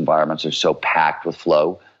sports environments are so packed with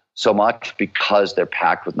flow so much, because they're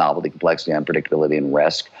packed with novelty, complexity, unpredictability, and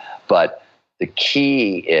risk. But the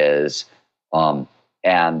key is,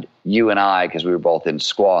 and you and I, because we were both in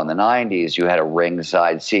squaw in the 90s, you had a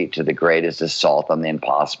ringside seat to the greatest assault on the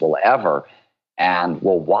impossible ever. And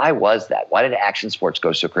well, why was that? Why did action sports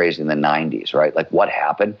go so crazy in the 90s, right? Like what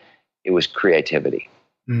happened? It was creativity.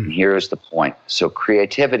 And here's the point. So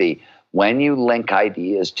creativity, when you link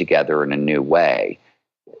ideas together in a new way,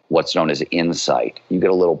 what's known as insight, you get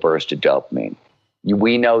a little burst of dopamine.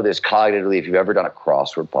 We know this cognitively. If you've ever done a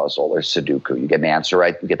crossword puzzle or Sudoku, you get an answer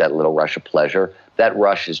right, you get that little rush of pleasure. That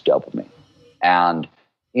rush is dopamine. And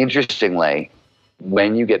interestingly,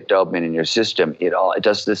 when you get dopamine in your system, it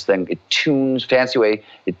does this thing. It tunes, fancy way,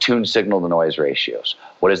 it tunes signal to noise ratios.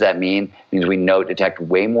 What does that mean? It means we detect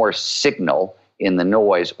way more signal in the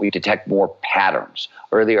noise. We detect more patterns.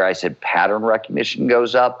 Earlier I said pattern recognition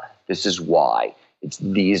goes up. This is why. It's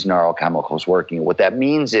these neurochemicals working. What that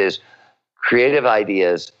means is creative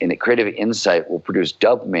ideas and creative insight will produce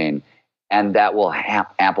dopamine, and that will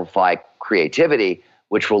amplify creativity,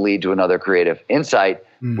 which will lead to another creative insight,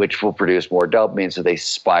 which will produce more dopamine, so they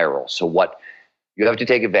spiral. So what you have to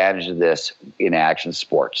take advantage of this in action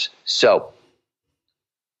sports. So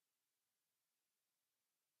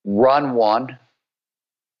run 1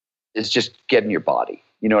 is just get in your body.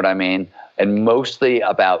 You know what I mean? And mostly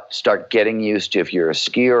about start getting used to, if you're a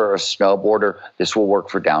skier or a snowboarder, this will work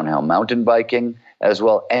for downhill mountain biking as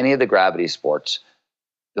well, any of the gravity sports.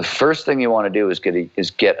 The first thing you want to do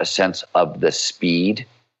is get a sense of the speed.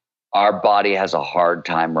 Our body has a hard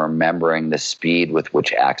time remembering the speed with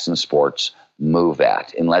which action sports move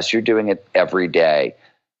at. Unless you're doing it every day,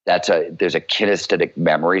 there's a kinesthetic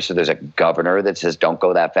memory. So there's a governor that says, don't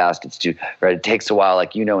go that fast. It's too, right? It takes a while.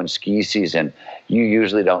 Like, in ski season, you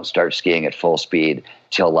usually don't start skiing at full speed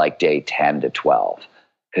till like day 10 to 12,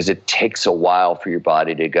 because it takes a while for your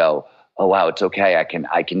body to go, oh, wow, it's okay.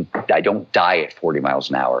 I don't die at 40 miles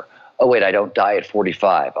an hour. Oh, wait, I don't die at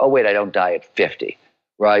 45. Oh, wait, I don't die at 50.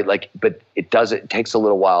 Right? But it takes a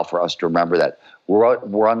little while for us to remember that.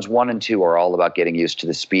 Runs 1 and 2 are all about getting used to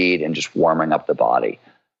the speed and just warming up the body.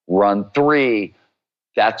 Run 3,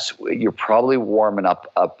 you're probably warming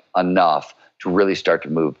up enough to really start to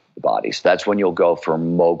move the body. So that's when you'll go for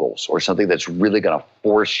moguls or something that's really going to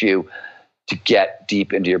force you to get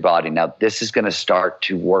deep into your body. Now, this is going to start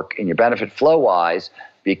to work in your benefit flow-wise,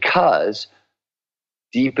 because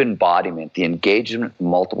deep embodiment, the engagement of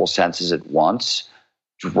multiple senses at once,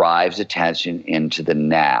 drives attention into the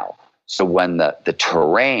now. So when the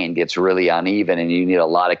terrain gets really uneven and you need a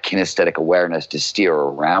lot of kinesthetic awareness to steer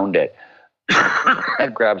around it,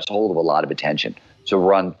 that grabs hold of a lot of attention. So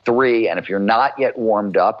run 3, and if you're not yet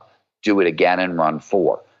warmed up, do it again and run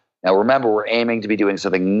 4. Now remember, we're aiming to be doing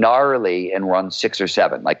something gnarly in run 6 or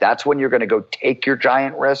 7. Like that's when you're going to go take your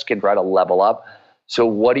giant risk and try to level up. So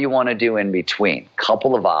what do you want to do in between?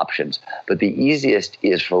 Couple of options, but the easiest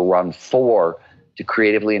is for run 4 to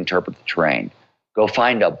creatively interpret the terrain. Go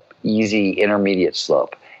find a easy intermediate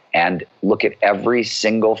slope and look at every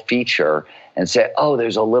single feature and say, oh,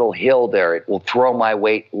 there's a little hill there. It will throw my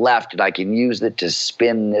weight left and I can use it to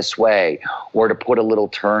spin this way or to put a little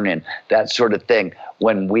turn in, that sort of thing.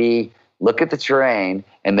 When we look at the terrain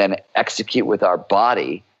and then execute with our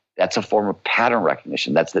body, that's a form of pattern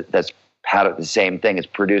recognition. That's pattern, the same thing as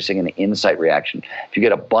producing an insight reaction. If you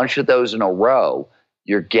get a bunch of those in a row,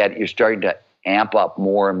 you're starting to amp up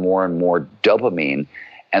more and more and more dopamine.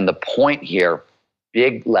 And the point here,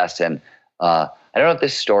 big lesson, I don't know if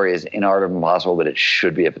this story is in Art of Impossible, but it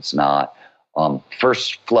should be if it's not.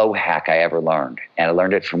 First flow hack I ever learned, and I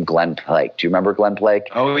learned it from Glenn Plake. Do you remember Glenn Plake?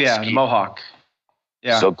 Oh, yeah, the Mohawk.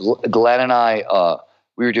 Yeah. So Glenn and I,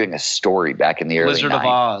 we were doing a story back in the early 90s. Wizard of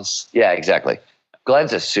Oz. Yeah, exactly.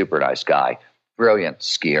 Glenn's a super nice guy, brilliant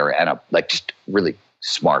skier, and just really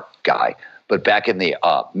smart guy. But back in the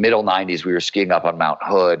middle 90s, we were skiing up on Mount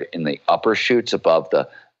Hood in the upper chutes above the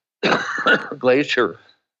glacier.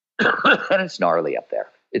 And it's gnarly up there.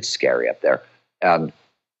 It's scary up there. And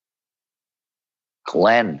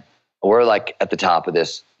Glenn, we're like at the top of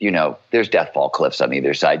this, there's death fall cliffs on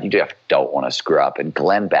either side. You just don't want to screw up. And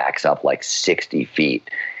Glenn backs up like 60 feet,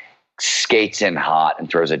 skates in hot, and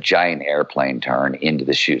throws a giant airplane turn into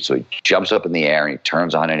the chute. So he jumps up in the air and he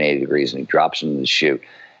turns 180 degrees and he drops into the chute.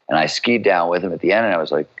 And I skied down with him at the end and I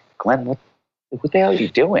was like, Glenn, what the hell are you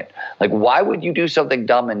doing? Like, why would you do something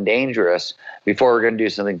dumb and dangerous before we're going to do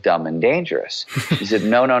something dumb and dangerous? He said,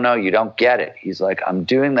 no, you don't get it. He's like, I'm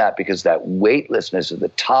doing that because that weightlessness at the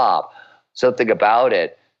top, something about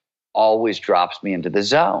it always drops me into the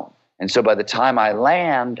zone. And so by the time I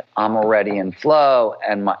land, I'm already in flow.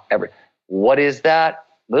 And what is that?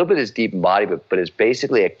 A little bit is deep embodiment, but it's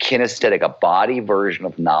basically a kinesthetic, a body version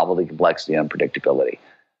of novelty, complexity, and unpredictability.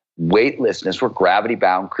 Weightlessness, we're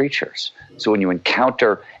gravity-bound creatures. So when you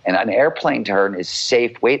encounter, and an airplane turn is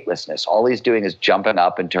safe weightlessness. All he's doing is jumping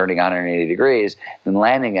up and turning 180 degrees and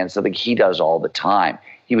landing on something he does all the time.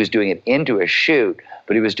 He was doing it into a chute,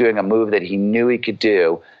 but he was doing a move that he knew he could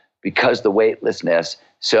do because the weightlessness.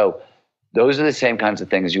 So those are the same kinds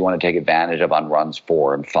of things you want to take advantage of on runs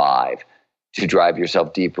 4 and 5 to drive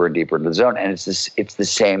yourself deeper and deeper into the zone. And it's the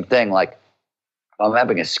same thing. Like, I'm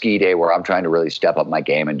having a ski day where I'm trying to really step up my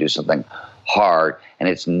game and do something hard, and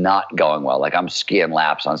it's not going well. Like I'm skiing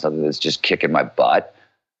laps on something that's just kicking my butt.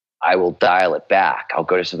 I will dial it back. I'll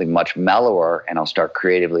go to something much mellower, and I'll start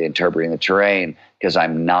creatively interpreting the terrain because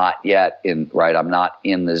I'm not yet I'm not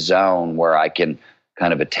in the zone where I can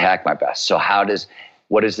kind of attack my best. So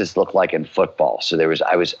what does this look like in football? So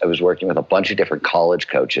I was working with a bunch of different college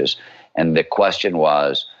coaches, and the question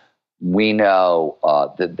was, we know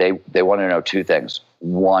that they want to know 2 things.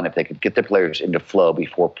 One, if they could get their players into flow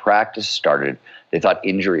before practice started, they thought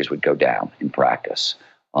injuries would go down in practice,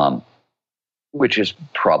 which is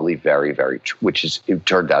probably very, very, it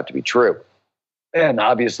turned out to be true. And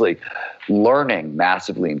obviously, learning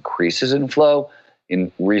massively increases in flow.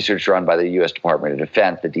 In research run by the U.S. Department of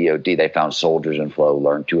Defense, the DoD, they found soldiers in flow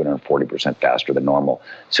learn 240% faster than normal.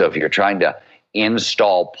 So if you're trying to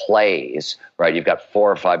install plays, right? You've got 4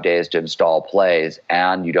 or 5 days to install plays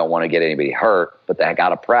and you don't want to get anybody hurt, but they got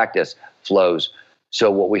to practice flows. So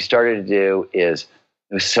what we started to do is,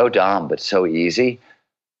 it was so dumb, but so easy.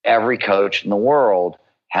 Every coach in the world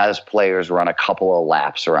has players run a couple of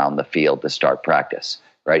laps around the field to start practice,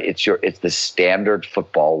 right? It's the standard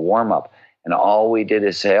football warm-up. And all we did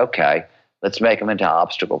is say, okay, let's make them into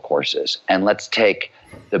obstacle courses. And let's take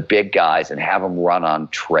the big guys and have them run on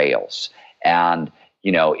trails. And,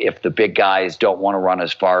 if the big guys don't want to run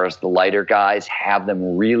as far as the lighter guys, have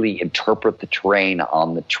them really interpret the terrain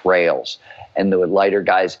on the trails. And the lighter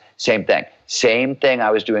guys, same thing. Same thing I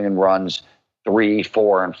was doing in runs 3,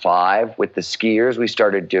 4, and 5 with the skiers. We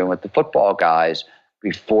started doing with the football guys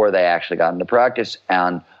before they actually got into practice.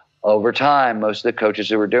 And over time, most of the coaches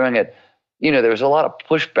who were doing it, there was a lot of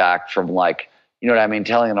pushback from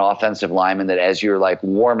telling an offensive lineman that as you're like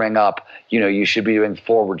warming up, you should be doing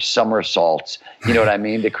forward somersaults,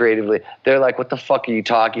 to creatively, they're like, what the fuck are you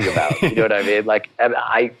talking about? You know what I mean? Like,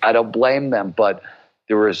 I don't blame them, but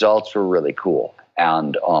the results were really cool.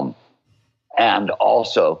 And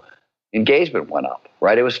also engagement went up.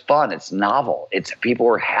 right? It was fun. It's novel. It's people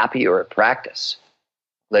were happier at practice.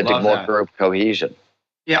 Led to more group cohesion.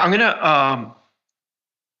 Yeah, I'm gonna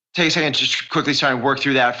take a second to just quickly try and work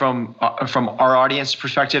through that from our audience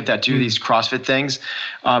perspective that do these CrossFit things.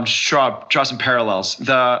 Just draw some parallels.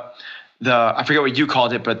 The I forget what you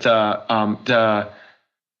called it, but the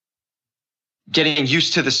getting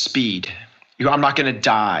used to the speed. I'm not going to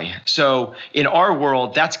die. So in our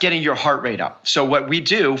world, that's getting your heart rate up. So what we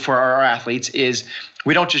do for our athletes is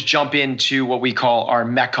we don't just jump into what we call our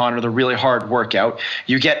Metcon or the really hard workout.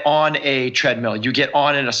 You get on a treadmill, you get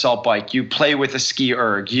on an assault bike, you play with a ski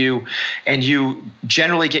erg, you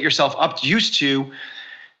generally get yourself up used to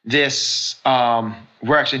this.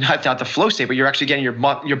 We're actually not the flow state, but you're actually getting your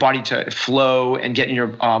body to flow and getting your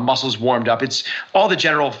muscles warmed up. It's all the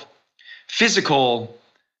general physical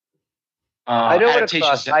I know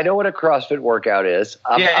what a CrossFit workout is.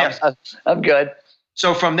 I'm good.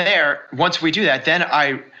 So from there, once we do that, then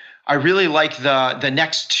I really like the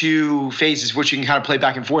next two phases, which you can kind of play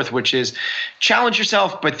back and forth, which is challenge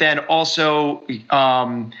yourself, but then also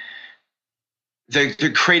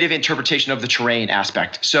the creative interpretation of the terrain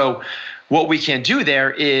aspect. So what we can do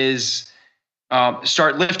there is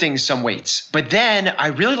start lifting some weights. But then I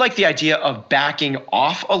really like the idea of backing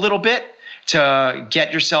off a little bit to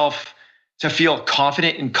get yourself to feel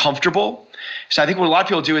confident and comfortable. So I think what a lot of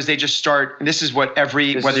people do is they just start, and this is what I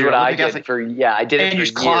did it for years. You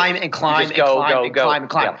just climb and climb and climb.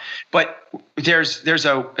 Yeah. But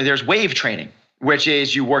there's wave training, which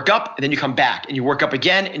is you work up and then you come back and you work up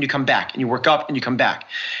again and you come back and you work up and you come back.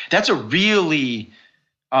 That's a really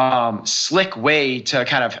slick way to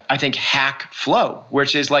kind of, I think, hack flow,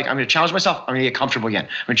 which is like, I'm going to challenge myself. I'm going to get comfortable again.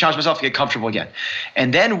 I'm going to challenge myself to get comfortable again.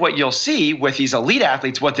 And then what you'll see with these elite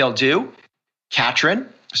athletes, what they'll do, Katrin.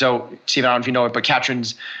 So, Steve, I don't know if you know it, but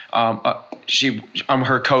Katrin's, I'm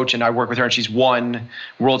her coach and I work with her and she's won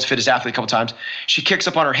World's Fittest Athlete a couple times. She kicks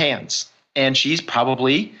up on her hands and she's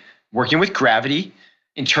probably working with gravity,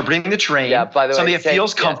 interpreting the terrain. Yeah, by the way, something that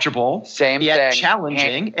feels comfortable, yet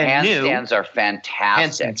challenging and new. Handstands are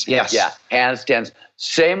fantastic. Handstands, yes. Yeah, handstands.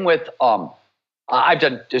 Same with, I've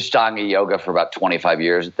done Ashtanga yoga for about 25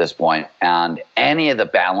 years at this point, and any of the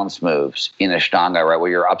balance moves in Ashtanga, right,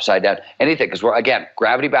 where you're upside down, anything, because we're, again,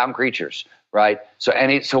 gravity-bound creatures, right?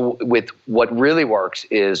 So with what really works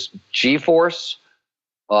is G-force,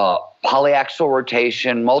 polyaxial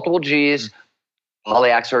rotation, multiple Gs,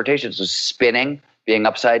 polyaxial rotation, so spinning, being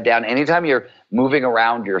upside down. Anytime you're moving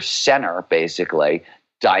around your center, basically,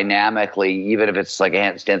 dynamically, even if it's like a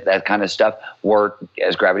handstand, that kind of stuff, we're,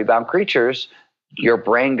 as gravity-bound creatures, your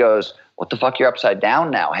brain goes, what the fuck, you're upside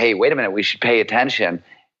down now? Hey, wait a minute, we should pay attention.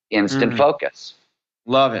 Instant focus.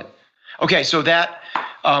 Love it. Okay, so that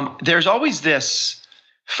there's always this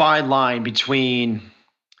fine line between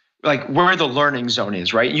like where the learning zone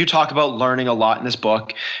is, right? You talk about learning a lot in this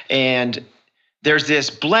book, and there's this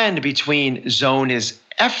blend between zone is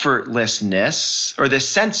effortlessness, or this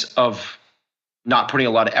sense of not putting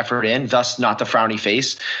a lot of effort in, thus not the frowny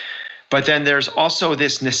face. But then there's also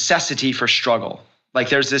this necessity for struggle. Like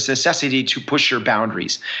there's this necessity to push your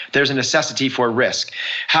boundaries. There's a necessity for risk.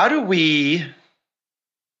 How do we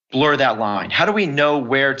blur that line? How do we know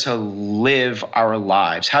where to live our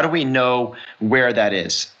lives? How do we know where that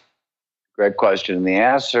is? Great question. And the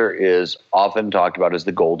answer is often talked about as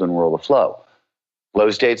the golden rule of flow. Flow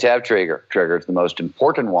states have triggers. The most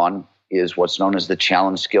important one is what's known as the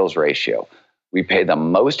challenge skills ratio. We pay the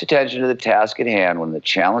most attention to the task at hand when the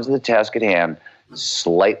challenge of the task at hand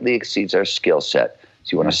slightly exceeds our skill set.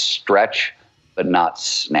 So you want to stretch, but not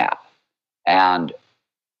snap. And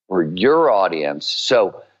for your audience,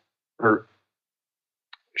 so for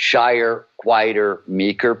shyer, quieter,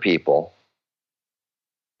 meeker people,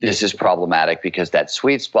 this is problematic because that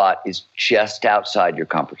sweet spot is just outside your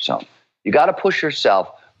comfort zone. You got to push yourself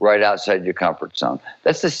right outside your comfort zone.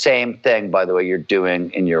 That's the same thing, by the way, you're doing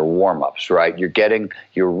in your warm-ups, right?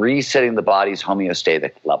 You're resetting the body's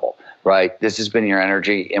homeostatic level, right? This has been your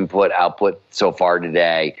energy input, output so far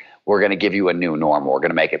today. We're going to give you a new normal. We're going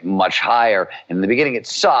to make it much higher. And in the beginning, it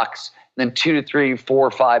sucks. And then 2 to 3,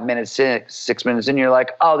 4, 5 minutes in, 6 minutes in, you're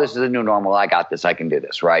like, oh, this is a new normal. I got this. I can do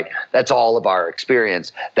this, right? That's all of our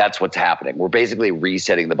experience. That's what's happening. We're basically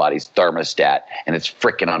resetting the body's thermostat, and it's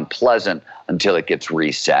freaking unpleasant until it gets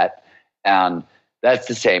reset. And that's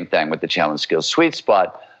the same thing with the challenge skills sweet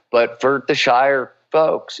spot. But for the shyer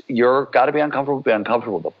folks, you're got to be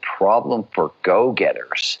uncomfortable. The problem for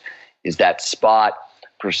go-getters is that spot,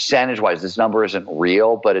 percentage-wise, this number isn't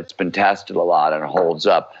real, but it's been tested a lot and it holds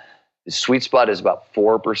up. The sweet spot is about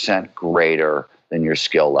 4% greater than your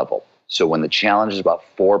skill level. So when the challenge is about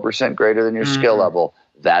 4% greater than your skill level,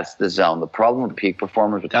 That's the zone. The problem with peak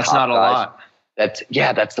performers with that's top not a guys, lot.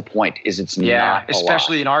 That's the point. Is it's not a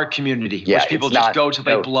especially lot. in our community, Yeah, which people it's just not, go till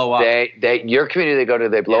they blow up. Your community, they go to,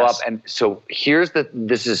 they blow Yes. up. And so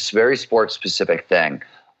this is a very sports specific thing.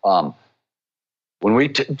 When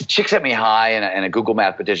the chick sent me high and a Google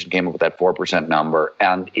mathematician came up with that 4% number,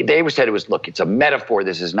 and they said it was, look, it's a metaphor.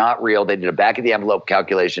 This is not real. They did a back of the envelope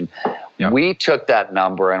calculation. Yep. We took that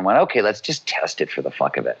number and went, okay, let's just test it for the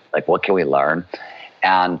fuck of it. Like, what can we learn?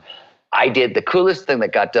 And I did the coolest thing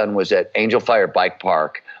that got done was at Angel Fire Bike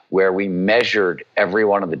Park, where we measured every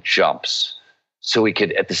one of the jumps. So we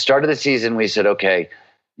could, at the start of the season, we said, okay,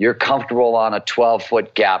 you're comfortable on a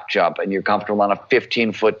 12-foot gap jump and you're comfortable on a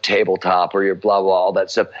 15-foot tabletop or you're blah, blah, all that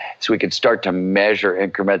stuff. So we could start to measure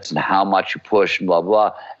increments and how much you push and blah,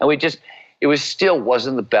 blah. And it still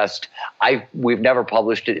wasn't the best. We've never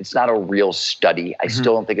published it. It's not a real study. I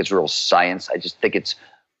still don't think it's real science. I just think it's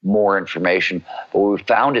more information. But what we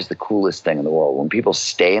found is the coolest thing in the world. When people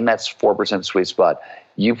stay in that 4% sweet spot,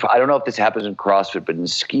 I don't know if this happens in CrossFit, but in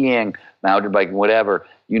skiing, mountain biking, whatever,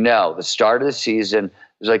 the start of the season,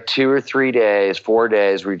 there's like 2 or 3 days, 4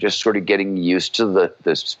 days where you're just sort of getting used to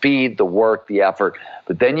the speed, the work, the effort.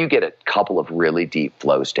 But then you get a couple of really deep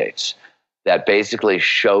flow states that basically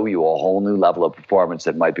show you a whole new level of performance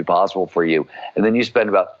that might be possible for you. And then you spend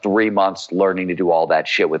about 3 months learning to do all that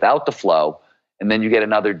shit without the flow. And then you get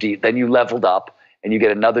another then you leveled up and you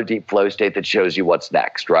get another deep flow state that shows you what's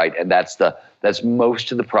next, right? And that's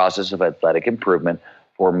most of the process of athletic improvement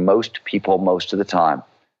for most people most of the time,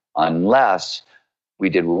 unless we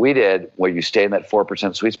did what we did, where you stay in that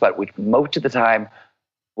 4% sweet spot, which most of the time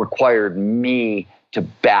required me to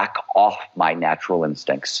back off my natural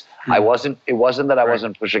instincts. It wasn't that I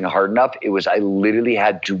wasn't pushing hard enough. It was I literally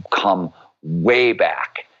had to come way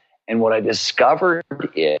back. And what I discovered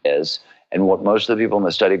is, and what most of the people in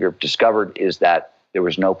the study group discovered, is that there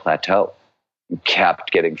was no plateau. You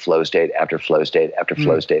kept getting flow state after flow state after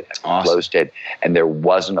flow state after flow state, and there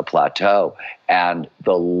wasn't a plateau. And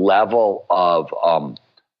the level of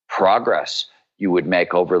progress you would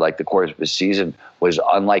make over like the course of a season was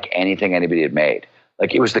unlike anything anybody had made.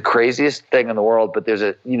 Like, it was the craziest thing in the world. But there's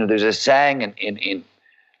a saying in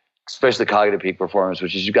especially cognitive peak performance,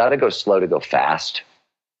 which is you got to go slow to go fast,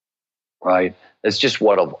 right? That's just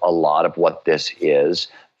what a lot of what this is.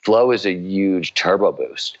 Flow is a huge turbo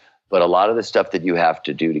boost. But a lot of the stuff that you have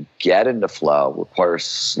to do to get into flow requires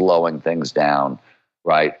slowing things down,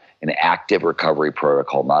 right? An active recovery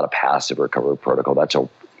protocol, not a passive recovery protocol. That's a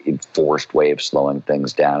enforced way of slowing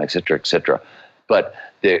things down, et cetera, et cetera. But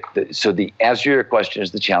so the answer to your question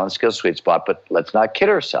is the challenge skill sweet spot, but let's not kid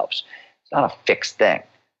ourselves. It's not a fixed thing,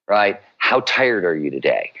 right? How tired are you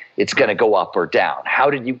today? It's going to go up or down.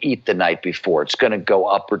 How did you eat the night before? It's going to go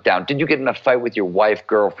up or down. Did you get in a fight with your wife,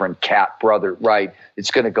 girlfriend, cat, brother? Right.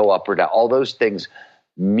 It's going to go up or down. All those things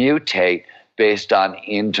mutate based on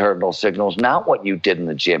internal signals, not what you did in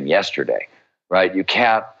the gym yesterday, right? You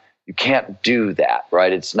can't do that,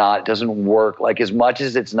 right? It doesn't work. Like, as much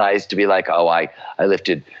as it's nice to be like, oh, I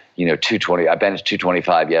lifted, 220, I benched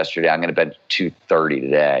 225 yesterday. I'm going to bench 230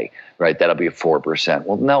 today, right? That'll be a 4%.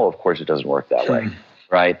 Well, no, of course it doesn't work that way.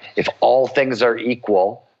 Right? If all things are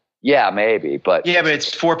equal, yeah, maybe. But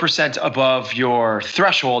it's 4% above your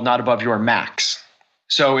threshold, not above your max.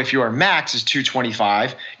 So if your max is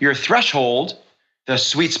 225, your threshold, the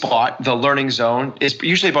sweet spot, the learning zone, is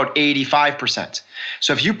usually about 85%.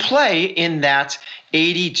 So if you play in that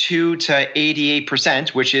 82 to 88%,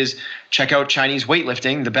 which is, check out Chinese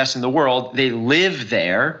weightlifting, the best in the world, they live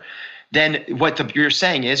there, then what you're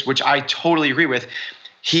saying is, which I totally agree with,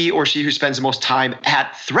 he or she who spends the most time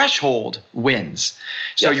at threshold wins.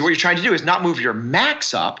 So what you're trying to do is not move your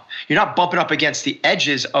max up. You're not bumping up against the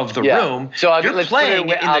edges of the room. So I'll give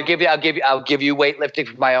you weightlifting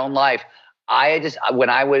from my own life.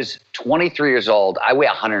 When I was 23 years old, I weigh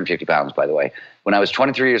 150 pounds, by the way. When I was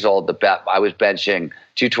 23 years old, I was benching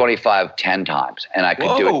 225 10 times, and I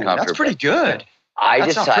could do it comfortably. That's pretty good.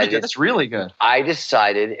 That's really good. I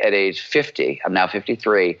decided at age 50, I'm now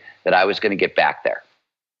 53, that I was going to get back there.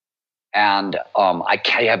 And I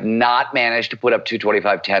have not managed to put up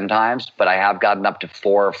 225 10 times, but I have gotten up to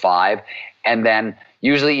 4 or 5. And then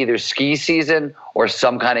usually either ski season or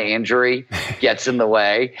some kind of injury gets in the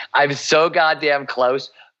way. I'm so goddamn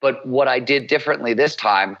close. But what I did differently this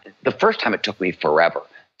time, the first time it took me forever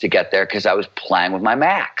to get there because I was playing with my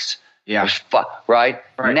max. Yeah. Right?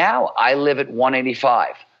 Now I live at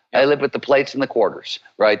 185. I live with the plates and the quarters,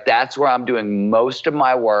 right? That's where I'm doing most of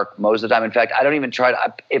my work most of the time. In fact, I don't even try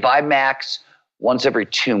to, if I max once every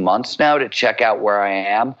 2 months now to check out where I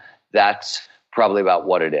am, that's probably about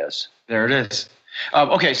what it is. There it is.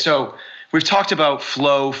 Okay, so we've talked about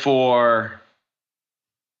flow for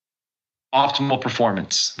optimal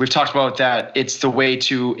performance. We've talked about that. It's the way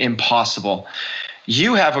to impossible.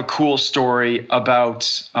 You have a cool story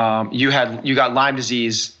about you got Lyme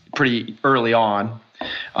disease pretty early on.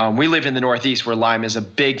 We live in the Northeast where Lyme is a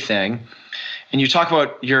big thing, and you talk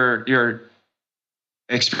about your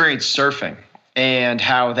experience surfing and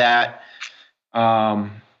how that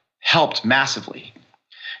helped massively.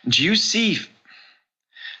 Do you see?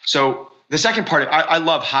 So the second part, I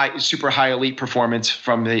love super high elite performance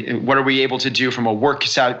from what are we able to do from a work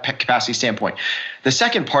capacity standpoint. The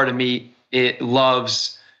second part of me, it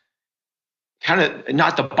loves kind of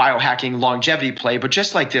not the biohacking longevity play, but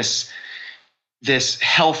just like this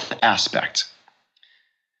health aspect.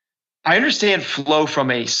 I understand flow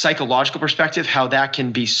from a psychological perspective, how that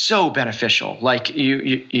can be so beneficial. Like but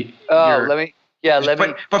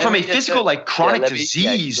from a physical, like chronic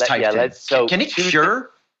disease type thing, can it cure?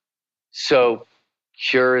 So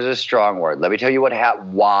cure is a strong word. Let me tell you what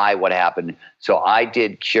happened. So I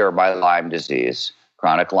did cure my Lyme disease,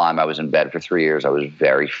 chronic Lyme. I was in bed for 3 years. I was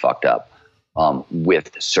very fucked up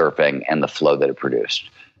with surfing and the flow that it produced.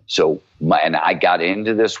 So and I got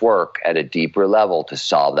into this work at a deeper level to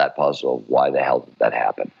solve that puzzle of why the hell did that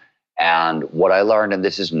happen. And what I learned, and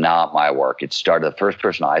this is not my work, it started, the first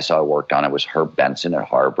person I saw worked on it was Herb Benson at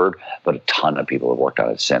Harvard, but a ton of people have worked on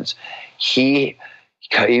it since. He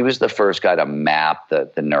was the first guy to map the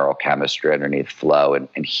neurochemistry underneath flow,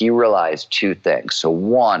 and he realized two things. So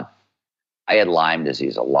one, I had Lyme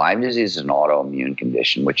disease. A Lyme disease is an autoimmune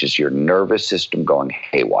condition, which is your nervous system going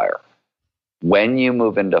haywire. When you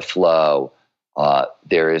move into flow,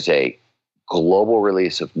 there is a global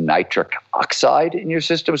release of nitric oxide in your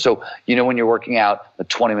system. So, when you're working out, the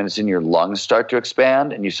 20 minutes in, your lungs start to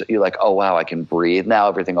expand, and you're like, oh, wow, I can breathe now.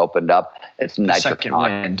 Everything opened up. It's nitric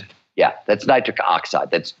oxide. Yeah, that's nitric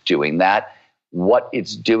oxide that's doing that. What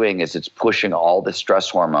it's doing is it's pushing all the stress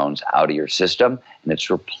hormones out of your system, and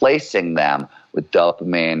it's replacing them with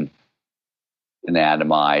dopamine,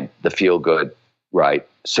 anandamide, the feel-good, right?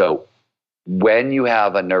 So when you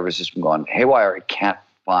have a nervous system going haywire, it can't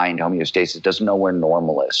find homeostasis. It doesn't know where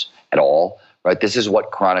normal is at all, right? This is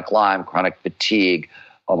what chronic Lyme, chronic fatigue,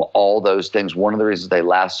 all those things, one of the reasons they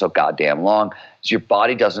last so goddamn long is your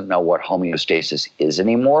body doesn't know what homeostasis is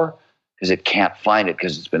anymore because it can't find it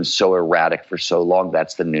because it's been so erratic for so long.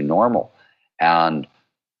 That's the new normal. And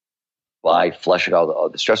by flushing all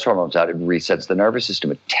the stress hormones out, it resets the nervous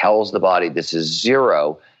system. It tells the body this is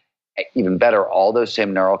zero. Even better, all those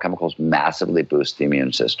same neurochemicals massively boost the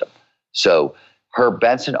immune system. So Herb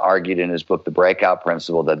Benson argued in his book, The Breakout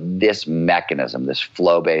Principle, that this mechanism, this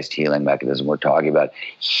flow-based healing mechanism we're talking about,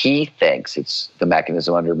 he thinks it's the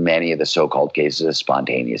mechanism under many of the so-called cases of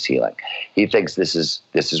spontaneous healing. He thinks this is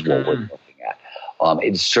what we're looking at.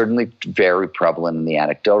 It's certainly very prevalent in the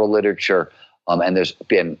anecdotal literature, and there's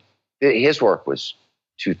been, his work was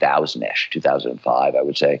 2000-ish, 2005, I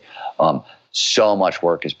would say. So much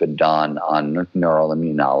work has been done on neural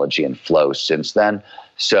immunology and flow since then.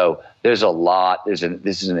 So there's a lot.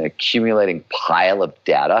 This is an accumulating pile of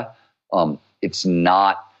data. It's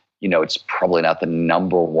not, it's probably not the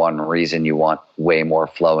number one reason you want way more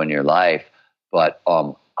flow in your life. But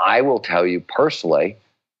I will tell you personally,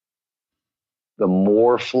 the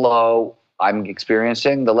more flow I'm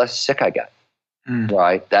experiencing, the less sick I get.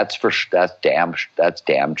 Right? That's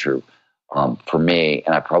damn true. For me,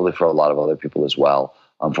 and I probably for a lot of other people as well,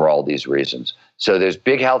 for all these reasons. So there's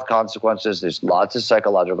big health consequences. There's lots of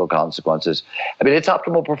psychological consequences. I mean, it's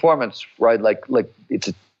optimal performance, right? Like it's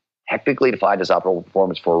technically defined as optimal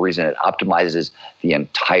performance for a reason. It optimizes the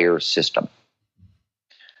entire system.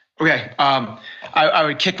 Okay. I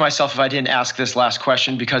would kick myself if I didn't ask this last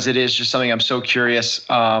question because it is just something I'm so curious.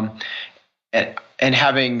 And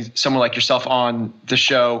having someone like yourself on the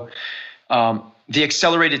show, the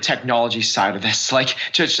accelerated technology side of this, like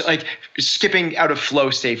just like skipping out of flow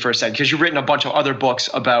state for a second, because you've written a bunch of other books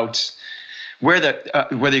about whether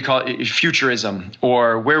you call it futurism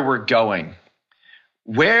or where we're going.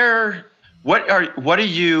 What are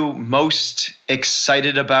you most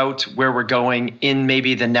excited about where we're going in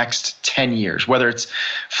maybe the next 10 years, whether it's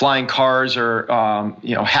flying cars or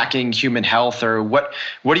hacking human health, or what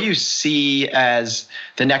do you see as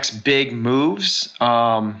the next big moves?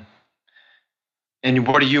 And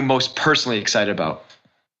what are you most personally excited about?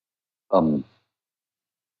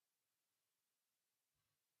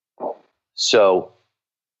 So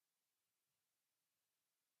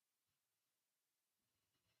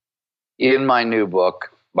in my new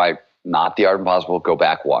book, Not the Art of Impossible, go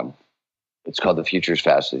back one. It's called The Future is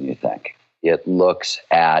Faster Than You Think. It looks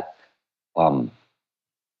at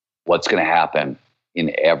what's going to happen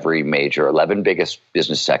in every major 11 biggest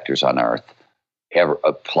business sectors on earth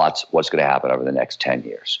plots what's going to happen over the next 10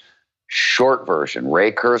 years. Short version,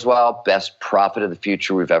 Ray Kurzweil, best prophet of the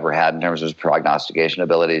future we've ever had in terms of his prognostication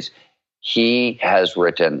abilities. He has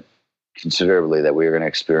written considerably that we are going to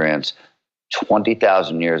experience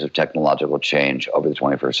 20,000 years of technological change over the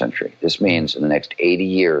 21st century. This means in the next 80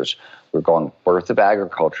 years, we're going birth of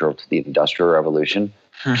agriculture to the Industrial Revolution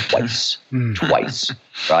twice,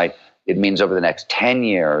 right? It means over the next 10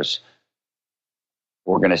 years,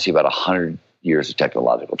 we're going to see about 100 years of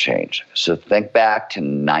technological change. So think back to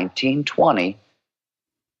 1920.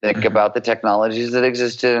 Think about the technologies that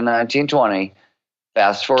existed in 1920.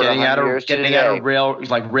 Fast forward getting out of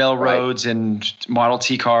railroads, right, and Model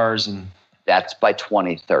T cars, and that's by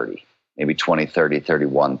 2030, maybe 2030,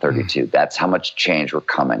 31, 32. That's how much change we're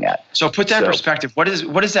coming at. So put that in perspective. What is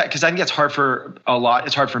that? Because I think it's hard for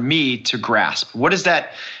It's hard for me to grasp. What does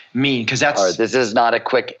that mean? Because that's all right, this is not a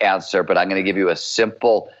quick answer, but I'm going to give you a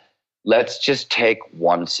simple. Let's just take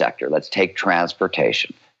one sector. Let's take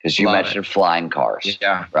transportation, because you mentioned flying cars.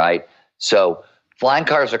 Yeah. Right. So flying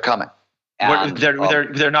cars are coming.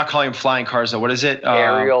 They're not calling them flying cars though. What is it?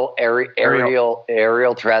 Aerial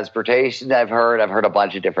transportation. I've heard a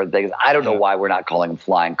bunch of different things. I don't know why we're not calling them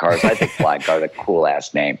flying cars. I think flying cars is a cool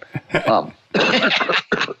ass name.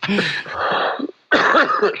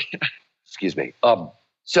 Excuse me.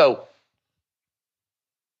 So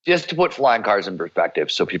just to put flying cars in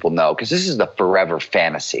perspective, so people know, because this is the forever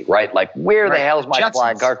fantasy, right? Like, where the hell's my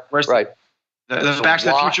flying car? Right. The Back to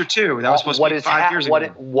the Future too. That was supposed to be 5 years ago.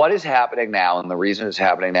 What is happening now, and the reason it's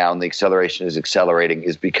happening now, and the acceleration is accelerating,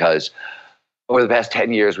 is because over the past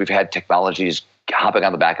 10 years, we've had technologies hopping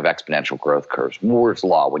on the back of exponential growth curves. Moore's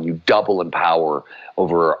law, when you double in power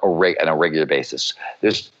over on a regular basis.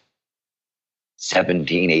 There's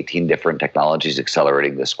 17, 18 different technologies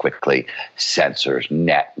accelerating this quickly. Sensors,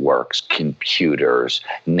 networks, computers,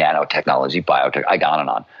 nanotechnology, biotech, I go on and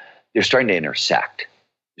on. They're starting to intersect.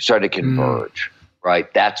 They're starting to converge,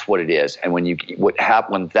 right? That's what it is. And when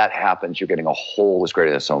that happens, you're getting a whole is greater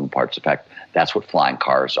than the sum of parts effect. That's what flying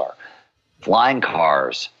cars are. Flying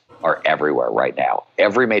cars are everywhere right now.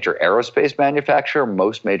 Every major aerospace manufacturer,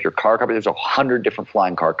 most major car companies, there's 100 different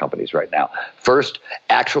flying car companies right now. First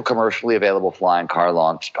actual commercially available flying car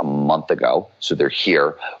launched a month ago, so they're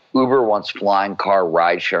here. Uber wants flying car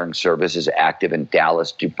ride-sharing services active in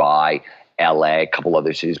Dallas, Dubai, LA, a couple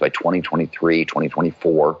other cities by 2023,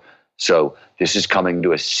 2024. So this is coming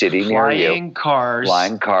to a city near you.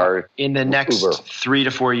 Flying cars in the next Uber. 3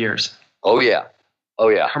 to 4 years. Oh yeah.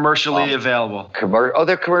 Commercially available.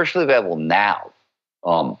 They're commercially available now.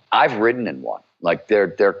 I've ridden in one. Like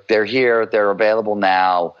they're here, they're available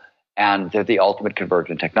now, and they're the ultimate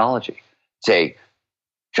convergent technology. It's a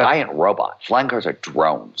giant robot. Flying cars are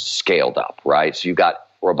drones scaled up, right? So you got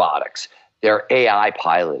robotics. They're AI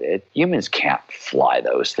piloted. Humans can't fly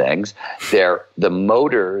those things. The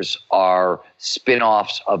motors are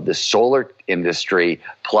spin-offs of the solar industry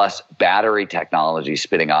plus battery technology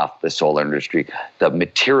spinning off the solar industry.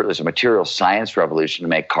 There's a material science revolution to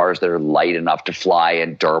make cars that are light enough to fly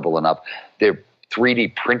and durable enough. They're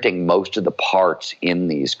 3D printing most of the parts in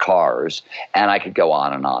these cars, and I could go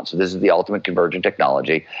on and on. So this is the ultimate convergent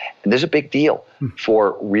technology, and there's a big deal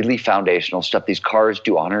for really foundational stuff. These cars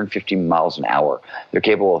do 150 miles an hour. They're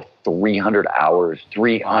capable of 300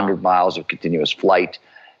 miles of continuous flight.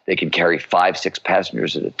 They can carry 5-6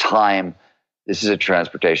 passengers at a time. This is a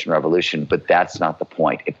transportation revolution, but that's not the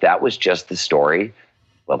point. If that was just the story,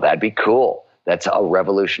 well, that'd be cool. That's a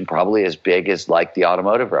revolution probably as big as like the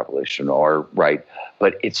automotive revolution,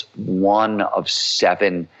 but it's one of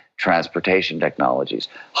 7 transportation technologies.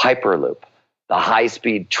 Hyperloop, the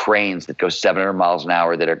high-speed trains that go 700 miles an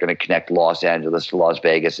hour that are going to connect Los Angeles to Las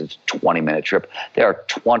Vegas. It's a 20-minute trip. There are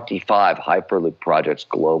 25 Hyperloop projects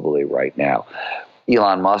globally right now.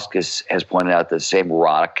 Elon Musk has pointed out the same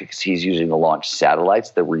rockets he's using to launch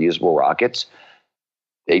satellites, the reusable rockets.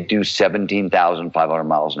 They do 17,500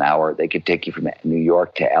 miles an hour. They could take you from New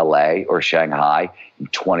York to LA or Shanghai in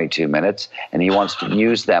 22 minutes. And he wants to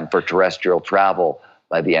use them for terrestrial travel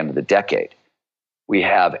by the end of the decade. We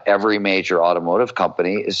have every major automotive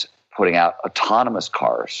company is putting out autonomous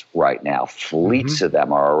cars right now. Fleets of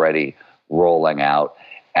them are already rolling out.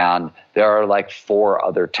 And there are like 4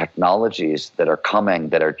 other technologies that are coming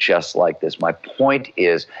that are just like this. My point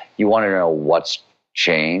is, you want to know what's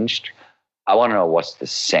changed. I want to know what's the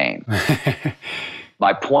same.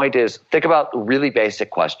 My point is, think about really basic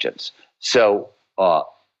questions. So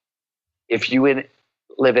if you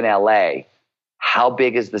live in LA, how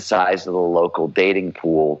big is the size of the local dating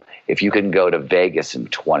pool if you can go to Vegas in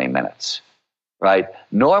 20 minutes? right?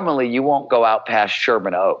 Normally, you won't go out past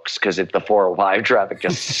Sherman Oaks because the 405 traffic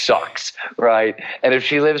just sucks, right? And if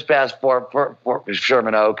she lives past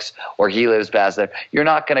Sherman Oaks or he lives past there, you're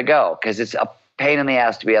not going to go because it's a pain in the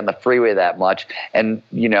ass to be on the freeway that much. And,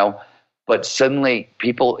 but suddenly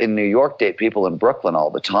people in New York date people in Brooklyn all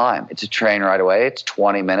the time. It's a train right away. It's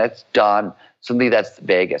 20 minutes, done. Suddenly that's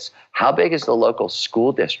Vegas. How big is the local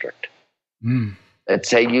school district? Let's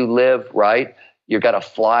say you live, right? You've got a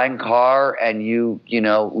flying car and you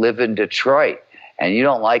live in Detroit and you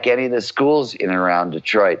don't like any of the schools in and around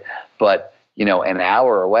Detroit. But, an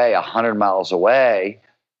hour away, 100 miles away,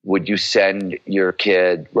 would you send your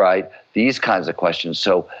kid, right? These kinds of questions.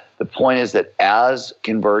 So the point is that as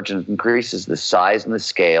convergence increases, the size and the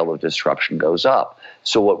scale of disruption goes up.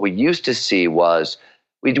 So what we used to see was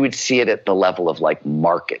we would see it at the level of like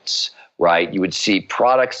markets, right? You would see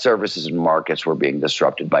products, services, and markets were being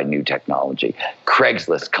disrupted by new technology.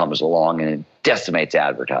 Craigslist comes along and it decimates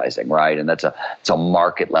advertising, right? And it's a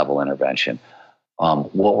market level intervention.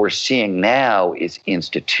 What we're seeing now is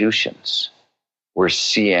institutions. We're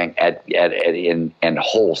seeing and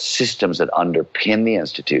whole systems that underpin the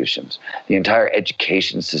institutions. The entire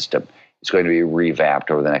education system is going to be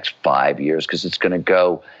revamped over the next 5 years because it's going to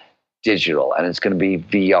go digital and it's going to be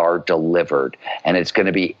VR delivered and it's going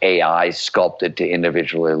to be AI sculpted to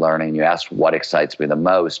individually learning. You asked what excites me the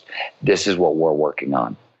most. This is what we're working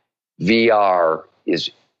on. VR is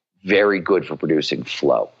very good for producing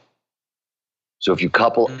flow. So if you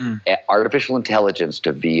couple artificial intelligence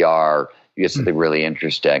to VR, you get something really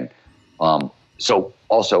interesting. So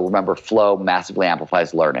also remember, flow massively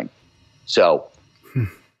amplifies learning. So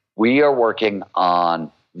we are working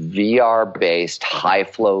on VR-based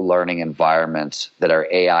high-flow learning environments that are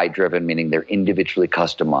AI-driven, meaning they're individually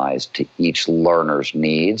customized to each learner's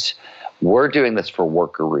needs. We're doing this for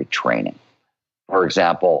worker retraining. For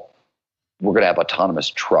example, we're going to have autonomous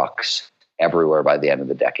trucks everywhere by the end of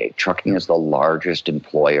the decade. Trucking is the largest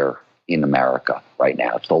employer in America right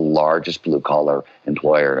now. It's the largest blue-collar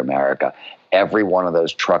employer in America. Every one of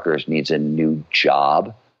those truckers needs a new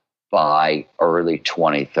job by early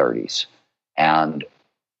 2030s. And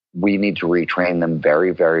we need to retrain them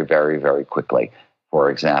very, very, very, very quickly. For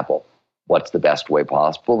example, what's the best way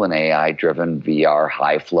possible? An AI-driven VR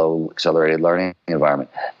high-flow accelerated learning environment.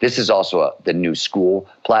 This is also the new school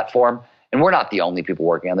platform. And we're not the only people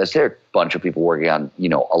working on this. There are a bunch of people working on,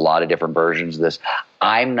 a lot of different versions of this.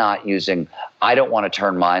 I don't want to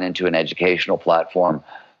turn mine into an educational platform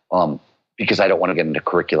because I don't want to get into a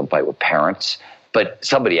curriculum fight with parents. But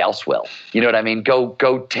somebody else will. You know what I mean?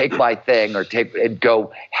 Go take my thing and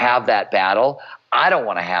go have that battle. I don't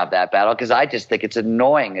want to have that battle because I just think it's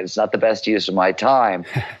annoying and it's not the best use of my time.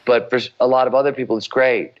 But for a lot of other people, it's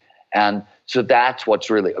great. And so that's what's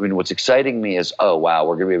exciting me is, oh, wow,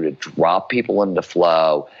 we're going to be able to drop people into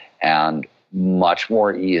flow and much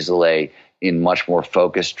more easily in much more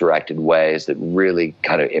focused, directed ways that really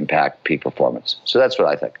kind of impact peak performance. So that's what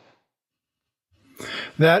I think.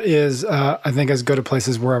 That is, I think, as good a place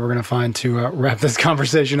as we're ever going to find to wrap this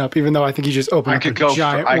conversation up, even though I think you just opened up a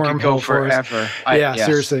giant wormhole. I could go forever. Yes.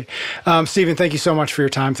 Seriously. Stephen, thank you so much for your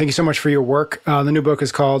time. Thank you so much for your work. The new book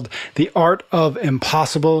is called The Art of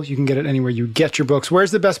Impossible. You can get it anywhere you get your books.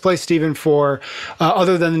 Where's the best place, Stephen, for,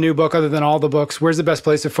 other than the new book, other than all the books, where's the best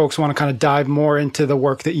place if folks want to kind of dive more into the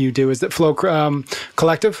work that you do? Is it Flow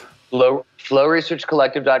Collective?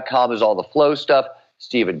 FlowResearchCollective.com is all the flow stuff.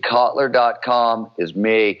 StephenKotler.com is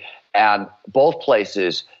me. And both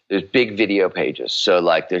places, there's big video pages. So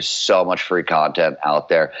there's so much free content out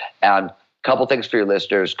there. And a couple things for your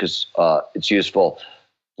listeners because it's useful.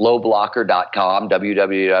 Flowblocker.com,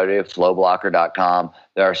 www.flowblocker.com.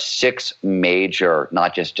 There are 6 major,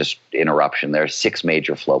 not just interruption, there are 6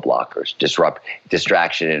 major flow blockers.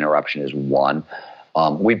 Distraction interruption is one.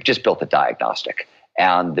 We've just built a diagnostic.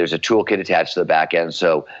 And there's a toolkit attached to the back end.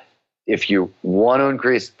 So if you want to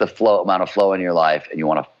increase the amount of flow in your life and you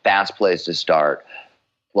want a fast place to start,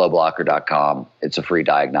 flowblocker.com. It's a free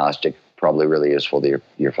diagnostic, probably really useful to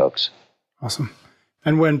your folks. Awesome.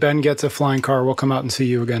 And when Ben gets a flying car, we'll come out and see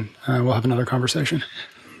you again. We'll have another conversation.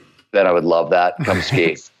 Ben, I would love that. Come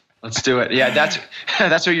ski. Let's do it. Yeah, that's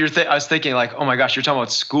what I was thinking. Like, oh my gosh, you're talking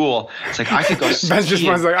about school. It's like I could go ski. Ben's just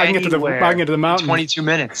like, I can get to the mountain. 22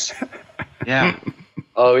 minutes. Yeah.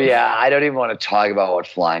 Oh, yeah. I don't even want to talk about what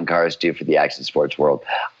flying cars do for the action sports world.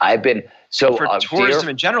 For tourism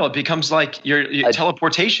in general, it becomes like your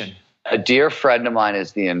teleportation. A dear friend of mine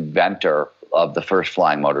is the inventor of the first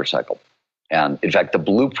flying motorcycle. And in fact, the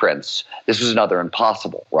blueprints, this was another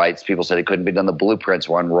impossible, right? People said it couldn't be done. The blueprints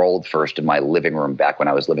were unrolled first in my living room back when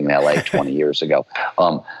I was living in LA 20 years ago.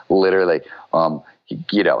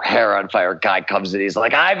 hair on fire guy comes in. He's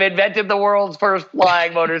like, I've invented the world's first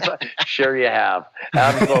flying motorcycle. Sure you have.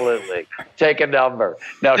 Absolutely. Take a number.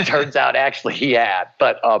 No, it turns out actually he had.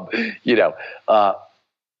 But,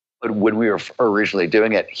 when we were originally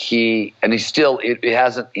doing it, it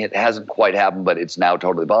hasn't quite happened, but it's now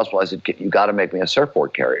totally possible. I said, you got to make me a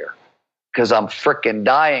surfboard carrier. Because I'm freaking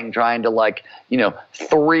dying trying to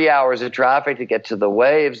 3 hours of traffic to get to the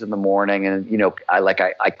waves in the morning. And,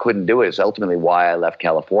 I couldn't do it. It's ultimately why I left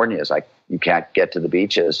California is you can't get to the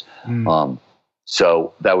beaches.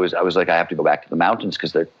 So I was like, I have to go back to the mountains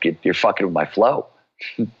because you're fucking with my flow.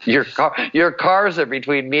 Your cars are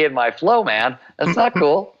between me and my flow, man. That's not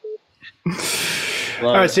cool.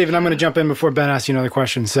 All right, Stephen, I'm going to jump in before Ben asks you another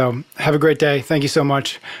question. So have a great day. Thank you so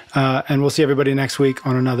much. And we'll see everybody next week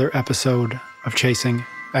on another episode of Chasing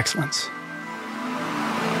Excellence.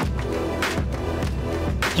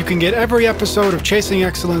 You can get every episode of Chasing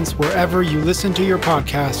Excellence wherever you listen to your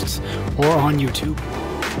podcasts or on YouTube.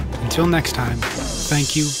 Until next time,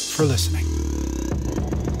 thank you for listening.